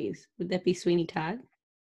casualties. Would that be Sweeney Todd?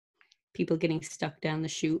 People getting stuck down the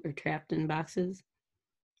chute or trapped in boxes?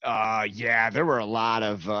 Yeah, there were a lot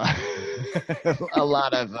of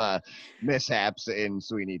mishaps in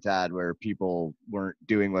Sweeney Todd where people weren't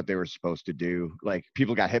doing what they were supposed to do. Like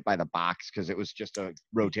people got hit by the box because it was just a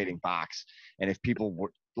rotating box, and if people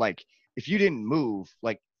were like, if you didn't move,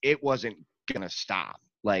 like it wasn't gonna stop.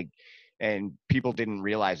 Like, and people didn't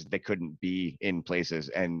realize that they couldn't be in places,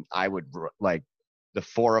 and I would like. The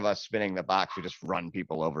four of us spinning the box would just run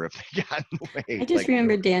people over if they got in the way. I just Like,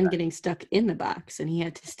 remember Dan getting stuck in the box and he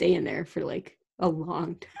had to stay in there for like a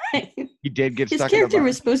long time. he did get His stuck in the character box.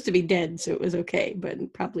 was supposed to be dead, so it was okay,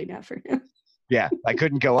 but probably not for him. Yeah, I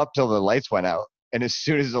couldn't go up till the lights went out. And as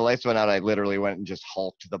soon as the lights went out, I literally went and just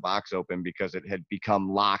hulked the box open because it had become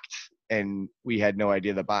locked and we had no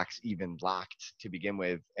idea the box even locked to begin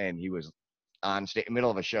with. And he was on stage,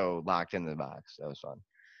 middle of a show, locked in the box. That was fun.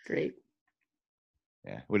 Great.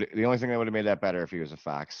 Yeah. The only thing that would have made that better if he was a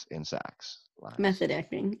fox in sacks. Method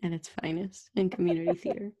acting at its finest in community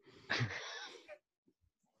theater.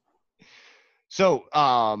 So,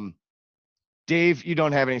 Dave, you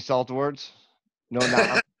don't have any salt awards? No,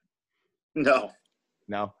 not. No.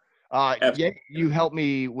 No. Yeah, you helped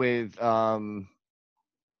me with Young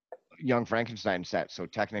Frankenstein set, so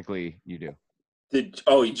technically you do. Did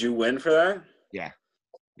you win for that? Yeah.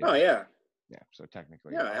 Oh yeah. Yeah. So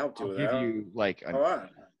technically, Yeah, I helped you I'll with give that. you like an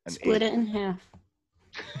Split 8. it in half.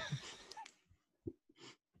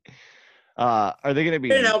 Are they going to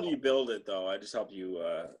be? I didn't help you build it though. I just helped you.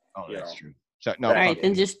 That's true. So no. All right,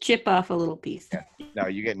 then just chip off a little piece. Yeah. No,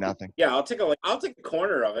 you get nothing. Yeah, I'll take a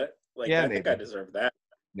corner of it. Like Yeah, I think I deserve that.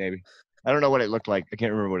 Maybe. I don't know what it looked like. I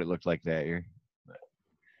can't remember what it looked like that year. But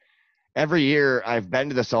every year I've been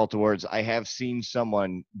to the Salt Awards, I have seen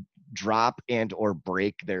someone drop and or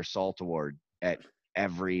break their Salt Award at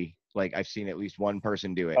every. Like I've seen at least one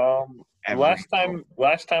person do it. Last time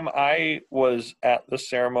I was at the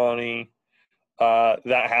ceremony, that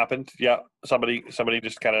happened. Yeah, somebody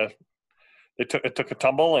just kind of it took a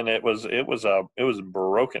tumble and it was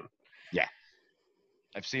broken. Yeah,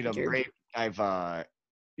 I've seen them break.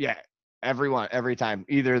 Every time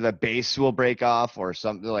either the base will break off or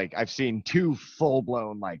something. Like I've seen 2 full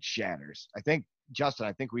blown like shatters. I think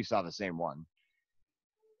Justin, we saw the same one.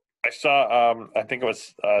 I saw, I think it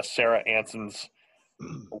was Sarah Anson's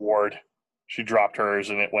award. She dropped hers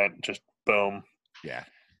and it went just boom. Yeah.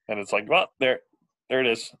 And it's like, well, there it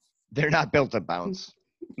is. They're not built to bounce.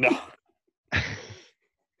 No.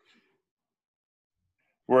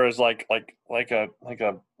 Whereas like a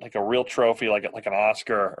real trophy, like an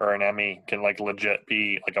Oscar or an Emmy can like legit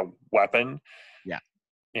be like a weapon. Yeah.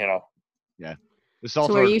 You know. Yeah.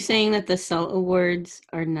 So are you saying that the Salt Awards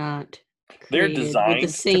are not they're designed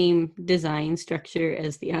with the same design structure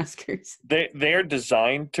as the Oscars? They're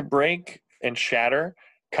designed to break and shatter,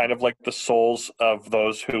 kind of like the souls of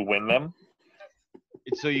those who win them.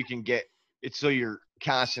 It's so you can get. It's so you're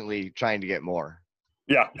constantly trying to get more.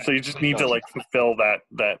 Yeah, so you just need to like fulfill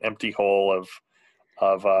that empty hole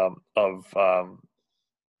of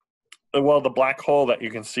the black hole that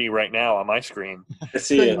you can see right now on my screen. I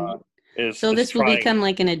see it. So this will become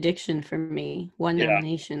like an addiction for me. One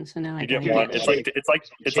nomination, so now I get one. It's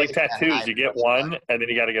like tattoos. You get one, and then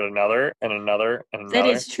you got to get another and another and another. That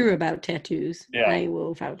is true about tattoos. Yeah. I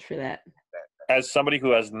will vouch for that. As somebody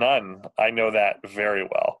who has none, I know that very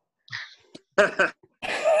well.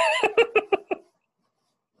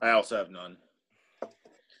 I also have none.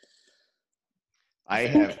 I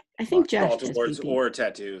think Josh Salt Awards or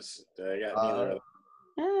tattoos. I got neither of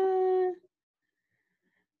them.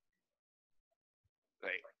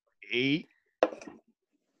 8.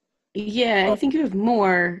 Yeah, I think you have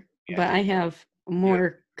more, but I have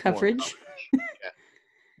more coverage.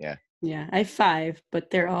 Yeah. Yeah, I have 5, but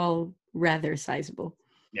they're all rather sizable.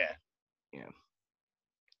 Yeah.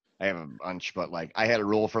 I have a bunch, but like I had a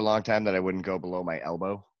rule for a long time that I wouldn't go below my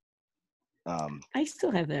elbow. I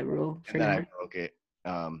still have that rule for now. I broke it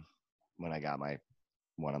when I got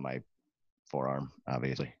one of my forearm,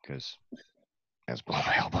 obviously, because that's below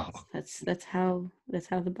my elbow. That's how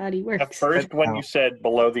the body works. At first, when you said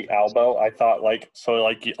below the elbow, I thought like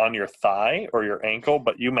on your thigh or your ankle,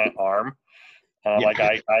 but you meant arm.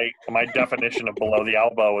 Like my definition of below the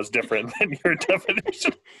elbow is different than your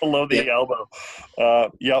definition of below the elbow.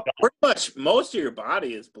 Yep. Pretty much most of your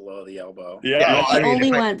body is below the elbow. Yeah. He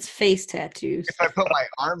only wants face tattoos. If I put my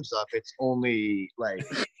arms up, it's only like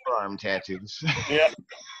forearm tattoos. Yeah.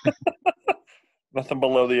 Nothing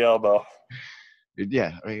below the elbow.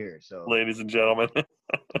 Yeah, right here. So, ladies and gentlemen.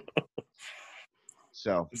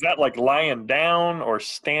 So is that like lying down or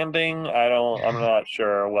standing? I'm not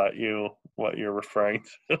sure what you're referring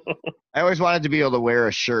to. I always wanted to be able to wear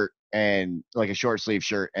a shirt and like a short sleeve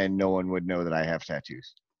shirt and no one would know that I have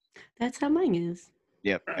tattoos. That's how mine is.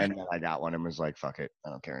 Yep. And then I got one and was like, fuck it. I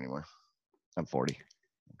don't care anymore. I'm 40.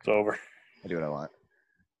 It's over. I do what I want.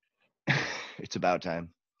 It's about time.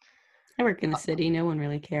 I work in a city. No one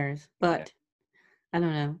really cares. But I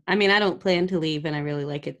don't know. I mean, I don't plan to leave, and I really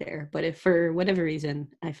like it there. But if for whatever reason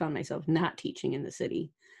I found myself not teaching in the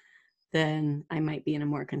city, then I might be in a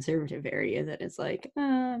more conservative area that is like,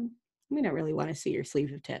 we don't really want to see your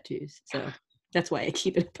sleeve of tattoos. So that's why I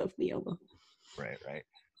keep it above the elbow. Right.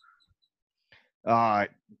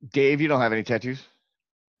 Dave, you don't have any tattoos?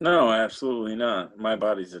 No, absolutely not. My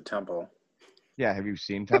body's a temple. Yeah. Have you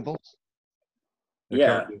seen temples? They're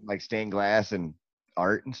Yeah. covered in, like stained glass and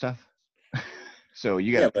art and stuff. So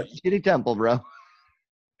you got Yeah, a but shitty temple, bro.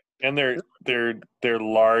 And they're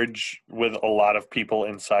large with a lot of people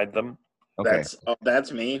inside them. Okay.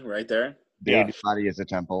 That's me right there. Dave's body is a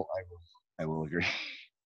temple. I will agree.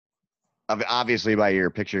 Obviously, by your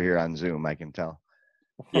picture here on Zoom, I can tell.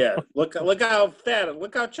 Yeah, look how fat,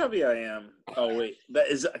 look how chubby I am. Oh wait,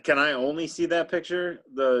 can I only see that picture?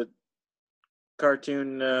 The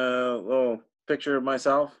cartoon little picture of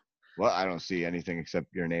myself? Well, I don't see anything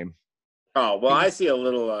except your name. Oh, well, I see a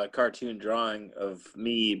little cartoon drawing of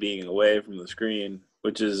me being away from the screen,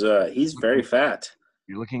 which is he's very fat.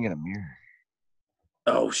 You're looking in a mirror.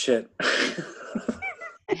 Oh shit.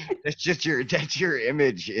 That's your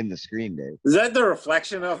image in the screen, Dave. Is that the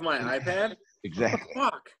reflection of my iPad? Exactly. Oh,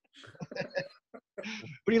 fuck.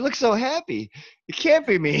 But he looks so happy. It can't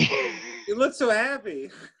be me. You look so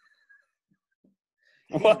happy.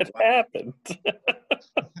 What happened?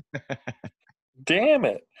 Damn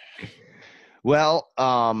it. Well,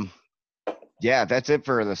 yeah, that's it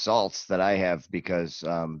for the salts that I have because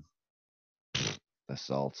the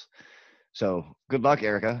salts. So good luck,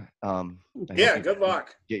 Erica. Yeah, good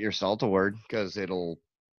luck. Get your salt award because it'll.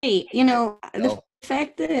 Hey, the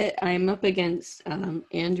fact that I'm up against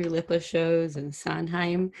Andrew Lipa shows and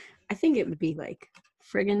Sondheim, I think it would be like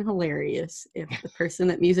friggin' hilarious if the person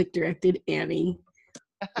that music directed Annie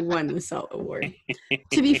won the Salt Award.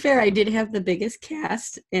 To be fair, I did have the biggest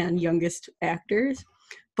cast and youngest actors,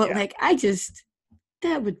 but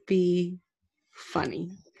that would be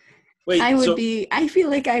funny. Wait, I feel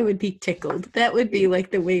like I would be tickled. That would be like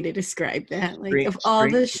the way to describe that. Like of all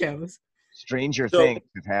the shows. Stranger things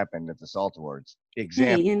have happened at the Salt Awards.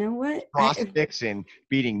 Example. Hey, you know what? Ross Dixon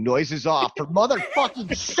beating Noises Off for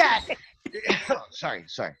motherfucking set. Sorry.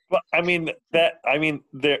 Well,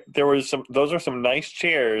 there was some. Those are some nice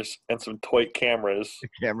chairs and some toy cameras. The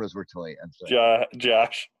cameras were toy. I'm sorry.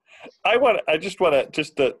 Josh, I just want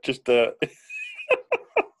to.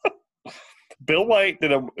 Bill White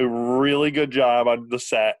did a really good job on the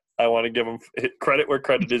set. I want to give him credit where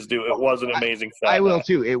credit is due. It was an amazing set. I will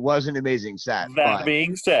too. It was an amazing set. That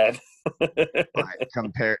being said,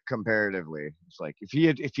 comparatively, it's like if he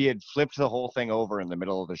had flipped the whole thing over in the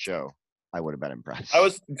middle of the show, I would have been impressed. I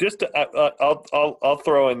was just I'll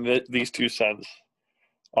throw in these 2 cents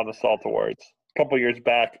on the Salt Awards. A couple years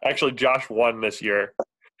back, actually, Josh won this year,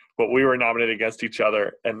 but we were nominated against each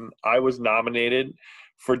other, and I was nominated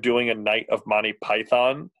for doing a night of Monty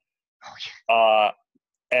Python.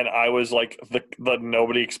 And I was like the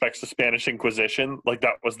Nobody Expects the Spanish Inquisition. Like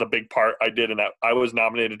that was the big part I did in that. I was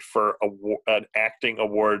nominated for an acting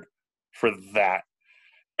award for that.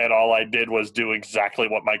 And all I did was do exactly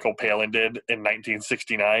what Michael Palin did in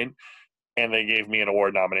 1969. And they gave me an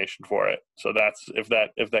award nomination for it. So that's, if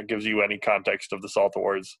that gives you any context of the Salt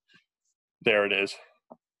Awards, there it is.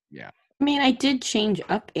 Yeah. I mean, I did change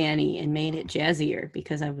up Annie and made it jazzier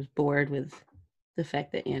because I was bored with the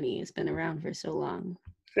fact that Annie has been around for so long.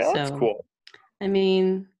 Yeah, that's cool. I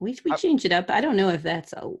mean, we changed it up. I don't know if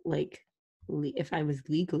that's if I was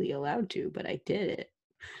legally allowed to, but I did it.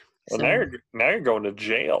 Well, now you're going to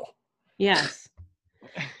jail. Yes,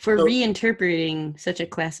 for reinterpreting such a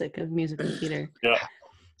classic of musical theater.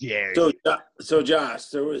 Yeah. So Josh,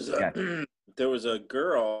 there was a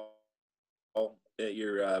girl at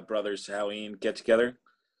your brother's Halloween get together.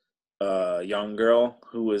 Young girl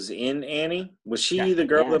who was in Annie. Was she the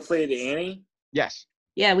girl that played Annie? Yes.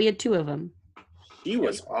 Yeah, we had 2 of them. She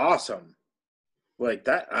was awesome. Like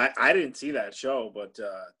that, I didn't see that show, but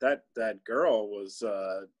that girl was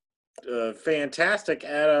fantastic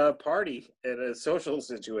at a party, at a social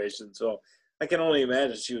situation. So I can only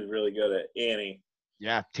imagine she was really good at Annie.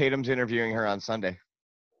 Yeah, Tatum's interviewing her on Sunday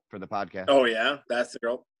for the podcast. Oh yeah, that's the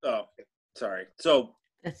girl. Oh, sorry. So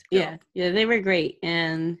yeah, they were great,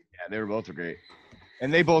 and they were both great,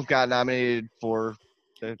 and they both got nominated for.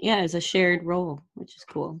 It's a shared role, which is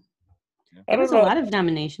cool. There was a lot of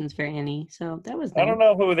nominations for Annie, so that was nice. I don't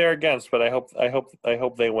know who they're against, but I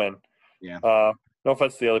hope they win. Yeah. No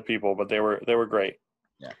offense to the other people, but they were great.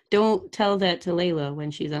 Don't tell that to Layla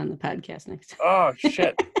when she's on the podcast next time. Oh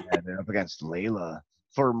shit! And they're up against Layla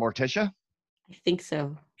for Morticia. I think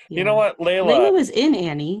so. Yeah. You know what, Layla was in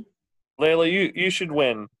Annie. Layla, you should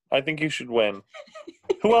win. I think you should win.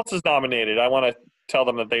 Who else is nominated? I want to tell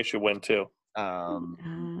them that they should win too.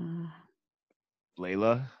 Layla.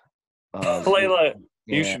 Layla,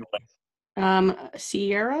 you should win.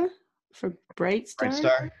 Sierra for Bright Star. Bright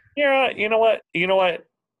Star. Sierra, you know what?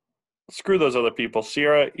 Screw those other people.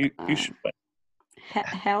 Sierra, you should win.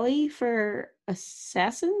 Hallie for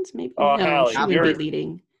Assassins, maybe. Oh, no, Hallie, she would be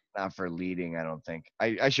leading. Not for leading, I don't think.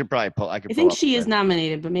 I should probably pull. I think she is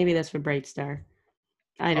nominated, but maybe that's for Bright Star.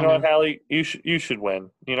 I don't know. What, Hallie, you should win.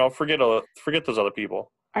 Forget those other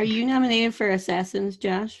people. Are you nominated for Assassins,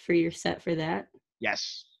 Josh, for your set for that?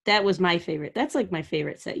 Yes. That was my favorite. That's like my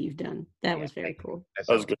favorite set you've done. That was very cool.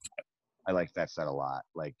 That was good. I like that set a lot.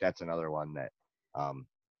 Like that's another one that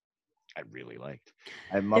I really liked.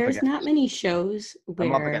 There's not many shows where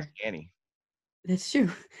I'm up against Annie. That's true.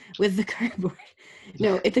 With the cardboard.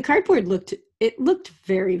 No, if the cardboard looked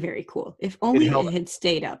very, very cool. If only it had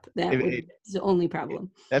stayed up. That was the only problem.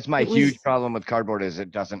 That's my huge problem with cardboard is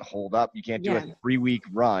it doesn't hold up. You can't do a 3-week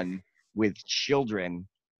run with children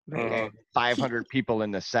and 500 people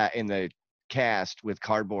in the cast with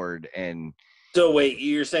cardboard and. So wait,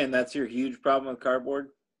 you're saying that's your huge problem with cardboard?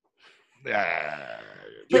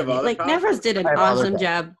 But like Nevros did an awesome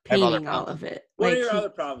job painting all of it. What are your other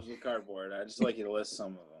problems with cardboard? I'd just like you to list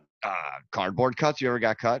some of them. Cardboard cuts. You ever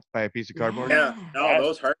got cut by a piece of cardboard? Yeah, no,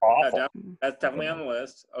 those hurt. That's definitely on the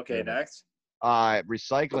list. Okay, next.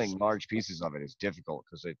 Recycling large pieces of it is difficult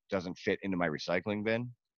because it doesn't fit into my recycling bin.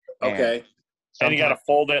 Okay. And you got to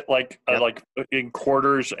fold it like in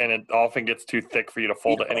quarters, and it often gets too thick for you to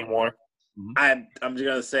fold it anymore. I'm just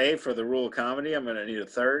gonna say for the rule of comedy, I'm gonna need a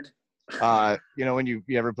third. When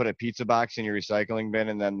you ever put a pizza box in your recycling bin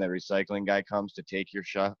and then the recycling guy comes to take your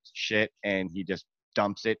shit and he just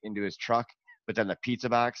dumps it into his truck, but then the pizza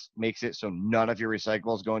box makes it so none of your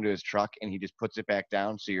recyclables go into his truck and he just puts it back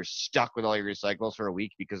down, so you're stuck with all your recyclables for a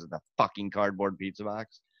week because of the fucking cardboard pizza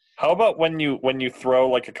box. How about when you throw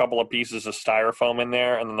like a couple of pieces of styrofoam in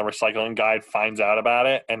there and then the recycling guy finds out about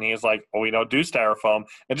it and he's like, "Oh, we don't do styrofoam,"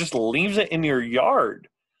 and just leaves it in your yard?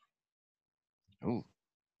 Ooh.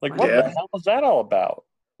 Like, what the hell is that all about?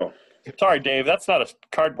 Sorry, Dave, that's not a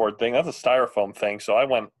cardboard thing. That's a styrofoam thing. So I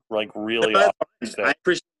went like really off. I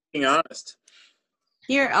appreciate being honest.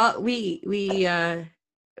 Here, we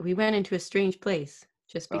went into a strange place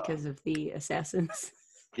just because of the Assassins.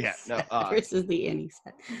 Yeah, no. Versus the Annie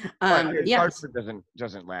set. Cardboard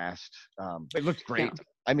doesn't last. It looks great. No.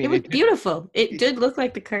 I mean, it was beautiful. It did look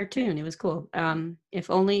like the cartoon. It was cool. If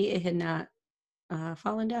only it had not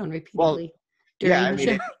fallen down repeatedly. Yeah, I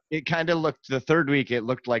mean, it kind of looked, the third week, it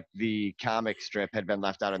looked like the comic strip had been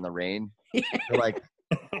left out in the rain for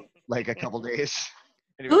like a couple days.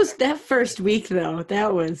 It was that first week, though.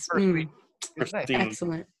 That was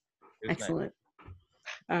excellent. Excellent.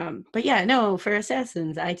 But yeah, no, for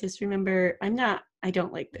Assassins, I just remember, I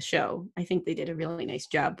don't like the show. I think they did a really nice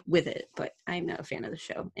job with it, but I'm not a fan of the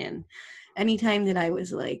show. And anytime that I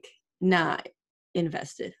was like not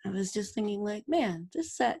invested, I was just thinking like, man,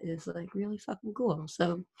 this set is like really fucking cool.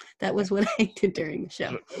 So that was what I did during the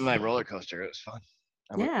show. My roller coaster, it was fun.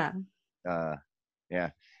 Yeah.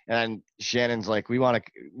 And Shannon's like, we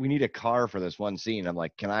need a car for this one scene. I'm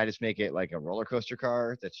like, can I just make it like a roller coaster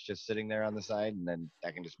car that's just sitting there on the side, and then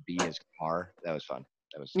that can just be his car? That was fun.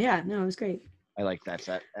 It was great. I like that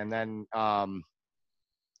set. And then I'm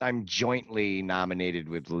jointly nominated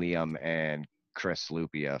with Liam and Chris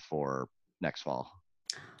Lupia for next fall.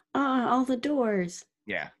 All the doors.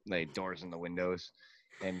 Yeah, the doors and the windows,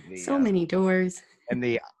 and so many doors. And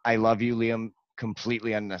the "I love you, Liam"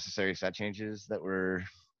 completely unnecessary set changes that were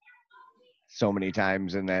so many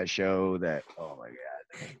times in that show that, oh my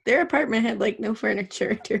god. Their apartment had like no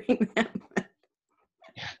furniture during that.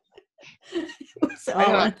 It was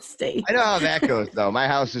all on stage. I know how that goes though. My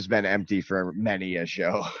house has been empty for many a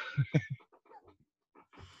show.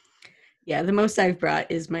 Yeah, the most I've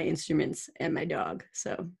brought is my instruments and my dog.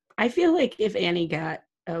 So I feel like if Annie got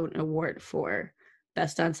an award for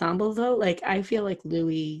best ensemble, though, like I feel like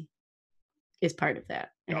Louis is part of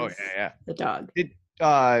that. Oh yeah. The dog. They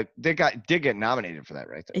did get nominated for that,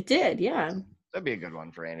 right? It did, yeah. That'd be a good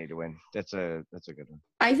one for Annie to win. That's a good one.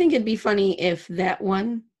 I think it'd be funny if that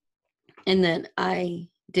won, and then I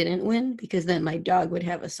didn't win, because then my dog would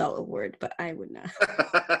have a salt award, but I would not.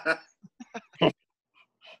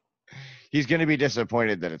 He's going to be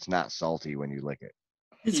disappointed that it's not salty when you lick it.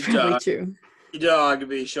 It's probably true. Your dog could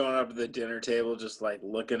be showing up at the dinner table just like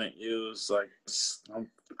looking at you. It's like,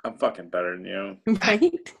 I'm fucking better than you.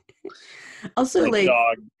 Right? Also, Like like,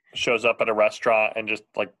 dog shows up at a restaurant and just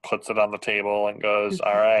like puts it on the table and goes,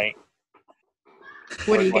 "All right,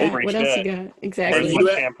 what do you Like, got? free What else you shit. got? And Exactly. Where's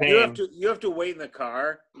my champagne?" you have to wait in the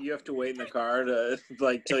car. You have to wait in the car to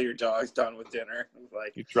like till your dog's done with dinner.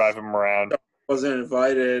 Like You drive him around. wasn't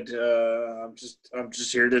invited. I'm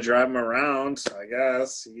just here to drive him around. I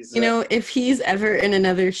guess he's. You know, if he's ever in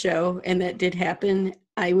another show and that did happen,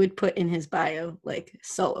 I would put in his bio like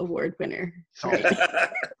Salt Award winner. Right?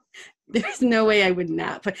 There's no way I would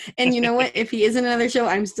not put. And you know what? If he is in another show,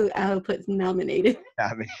 I'll put nominated.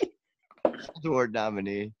 Award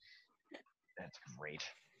nominee. That's great.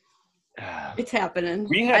 It's happening.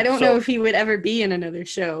 We had I don't know if he would ever be in another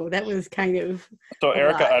show. That was kind of So a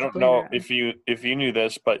Erica, lot I to don't put know around. if you knew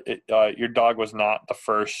this, but your dog was not the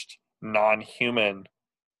first non-human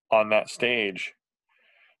on that stage,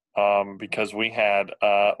 because we had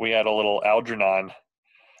a little Algernon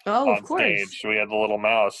Oh, on of course. stage. We had the little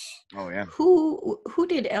mouse. Oh yeah. Who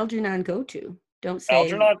did Algernon go to? Don't say.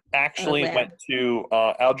 Algernon actually lab. went to.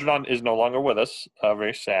 Algernon is no longer with us.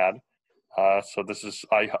 Very sad. So this is.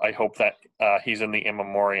 I hope that he's in the in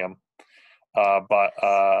memoriam. Algernon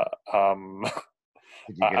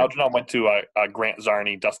went to Grant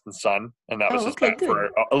Zarni, Dustin's son, and that was his pet for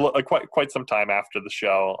quite some time after the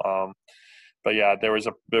show. But yeah, there was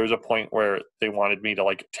a point where they wanted me to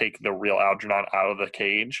like take the real Algernon out of the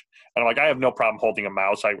cage, and I'm like, I have no problem holding a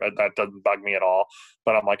mouse. That doesn't bug me at all.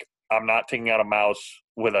 But I'm like, I'm not taking out a mouse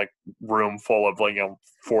with a room full of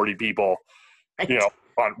 40 people,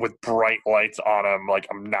 with bright lights on him. Like,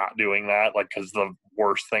 I'm not doing that. Like, because the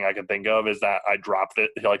worst thing I can think of is that I dropped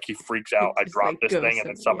it. Like, he freaks out. I drop this thing, and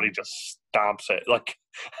then somebody just stomps it. Like,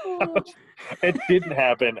 it didn't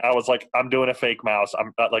happen. I was like, I'm doing a fake mouse.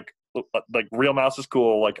 I'm not like real mouse is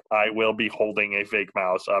cool. Like, I will be holding a fake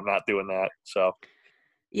mouse. I'm not doing that. So,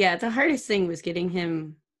 yeah, the hardest thing was getting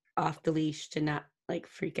him off the leash to not like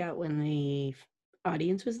freak out when the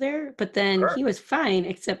audience was there. But then he was fine,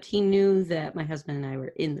 except he knew that my husband and I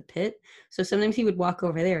were in the pit. So sometimes he would walk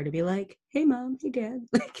over there to be like, "Hey, mom, hey, dad."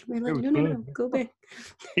 Like, we're like, no, go back.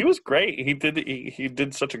 He was great. He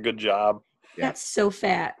did such a good job. He got so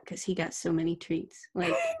fat because he got so many treats.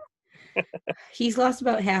 Like, he's lost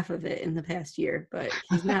about half of it in the past year, but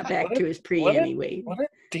he's not back to his pre-Annie weight. What a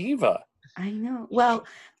diva. I know. Well,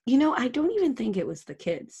 I don't even think it was the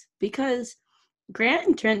kids, because Grant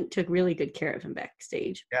and Trent took really good care of him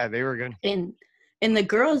backstage. Yeah, they were good. And the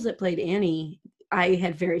girls that played Annie, I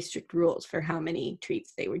had very strict rules for how many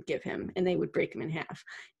treats they would give him, and they would break him in half.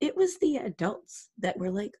 It was the adults that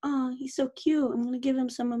were like, "Oh, he's so cute. I'm going to give him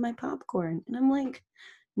some of my popcorn." And I'm like,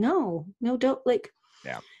 no, don't, like,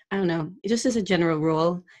 yeah. I don't know. Just as a general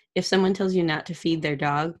rule, if someone tells you not to feed their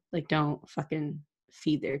dog, like, don't fucking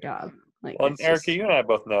feed their dog. Like, well, Erica, you and I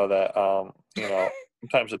both know that,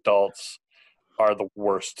 sometimes adults are the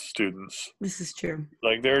worst students. This is true.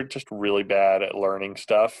 Like, they're just really bad at learning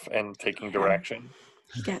stuff and taking direction.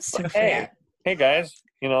 He got so fat. Hey guys,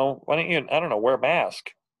 why don't you, I don't know, wear a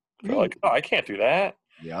mask? They're like, oh, I can't do that.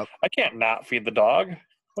 Yep. I can't not feed the dog.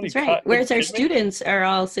 That's right. Whereas our students are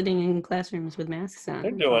all sitting in classrooms with masks on.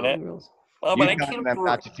 They're doing it. Rules. Well, but I can't. Them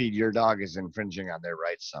not to feed your dog is infringing on their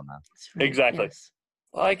rights somehow. Right. Exactly. Yes.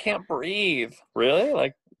 Well, I can't breathe. Really?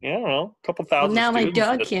 Like, I don't know, a couple thousand. Well, now my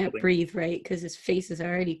dog students can't breathe right because his face is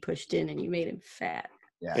already pushed in, and you made him fat.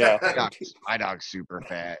 Yeah. My dog's super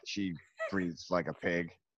fat. She breathes like a pig.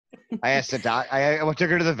 I asked the doc. I took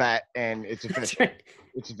her to the vet, and it's official. Right.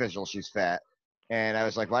 It's official. She's fat. And I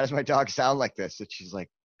was like, "Why does my dog sound like this?" And she's like,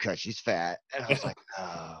 "'Cause she's fat." And I was like,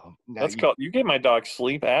 "Oh, no." That's called. You gave my dog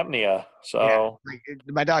sleep apnea. So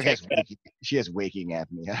my dog has. She has waking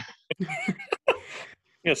apnea.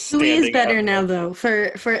 Louis is better now, though.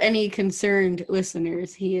 For any concerned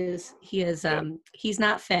listeners, he's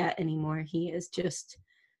not fat anymore. He's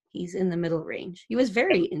in the middle range. He was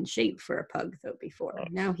very in shape for a pug though before.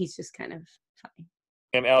 Now he's just kind of fine.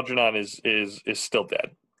 And Algernon is still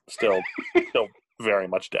dead. Still very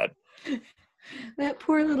much dead. That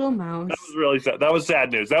poor little mouse. That was really sad. That was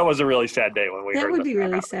sad news. That was a really sad day when we heard that. Would be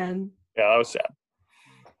really happen. sad. Yeah, that was sad.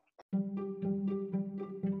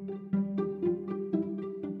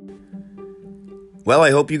 Well,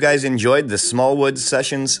 I hope you guys enjoyed the Smallwood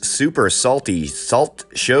Sessions Super Salty Salt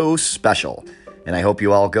Show Special. And I hope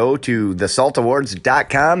you all go to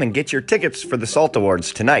thesaltawards.com and get your tickets for the Salt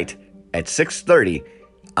Awards tonight at 6:30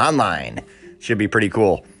 online. Should be pretty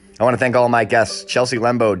cool. I want to thank all my guests, Chelsea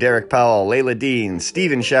Lembo, Derek Powell, Layla Dean,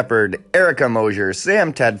 Stephen Shepard, Erica Mosier,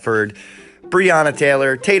 Sam Tedford, Brianna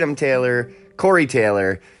Taylor, Tatum Taylor, Corey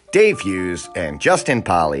Taylor, Dave Hughes, and Justin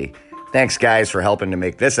Polly. Thanks, guys, for helping to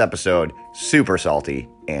make this episode super salty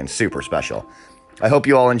and super special. I hope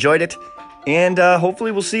you all enjoyed it, and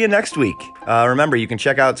hopefully we'll see you next week. Remember, you can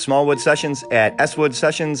check out Smallwood Sessions at Swood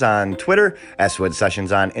Sessions on Twitter, Swood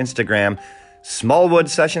Sessions on Instagram, Smallwood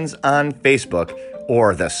Sessions on Facebook,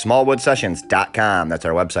 or the smallwoodsessions.com. That's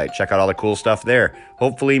our website. Check out all the cool stuff there.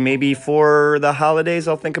 Hopefully, maybe for the holidays,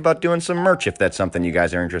 I'll think about doing some merch if that's something you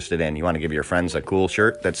guys are interested in. You want to give your friends a cool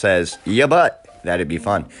shirt that says, "Yeah, but," that'd be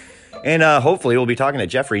fun. And hopefully we'll be talking to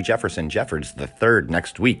Jeffrey Jefferson Jeffords III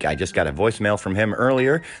next week. I just got a voicemail from him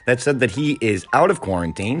earlier that said that he is out of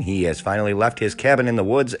quarantine. He has finally left his cabin in the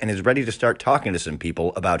woods and is ready to start talking to some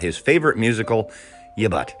people about his favorite musical, Yeah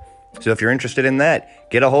But. So if you're interested in that,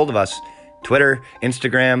 get a hold of us. Twitter,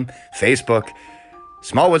 Instagram, Facebook,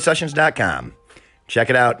 smallwoodsessions.com. Check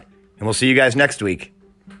it out, and we'll see you guys next week.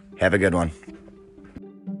 Have a good one.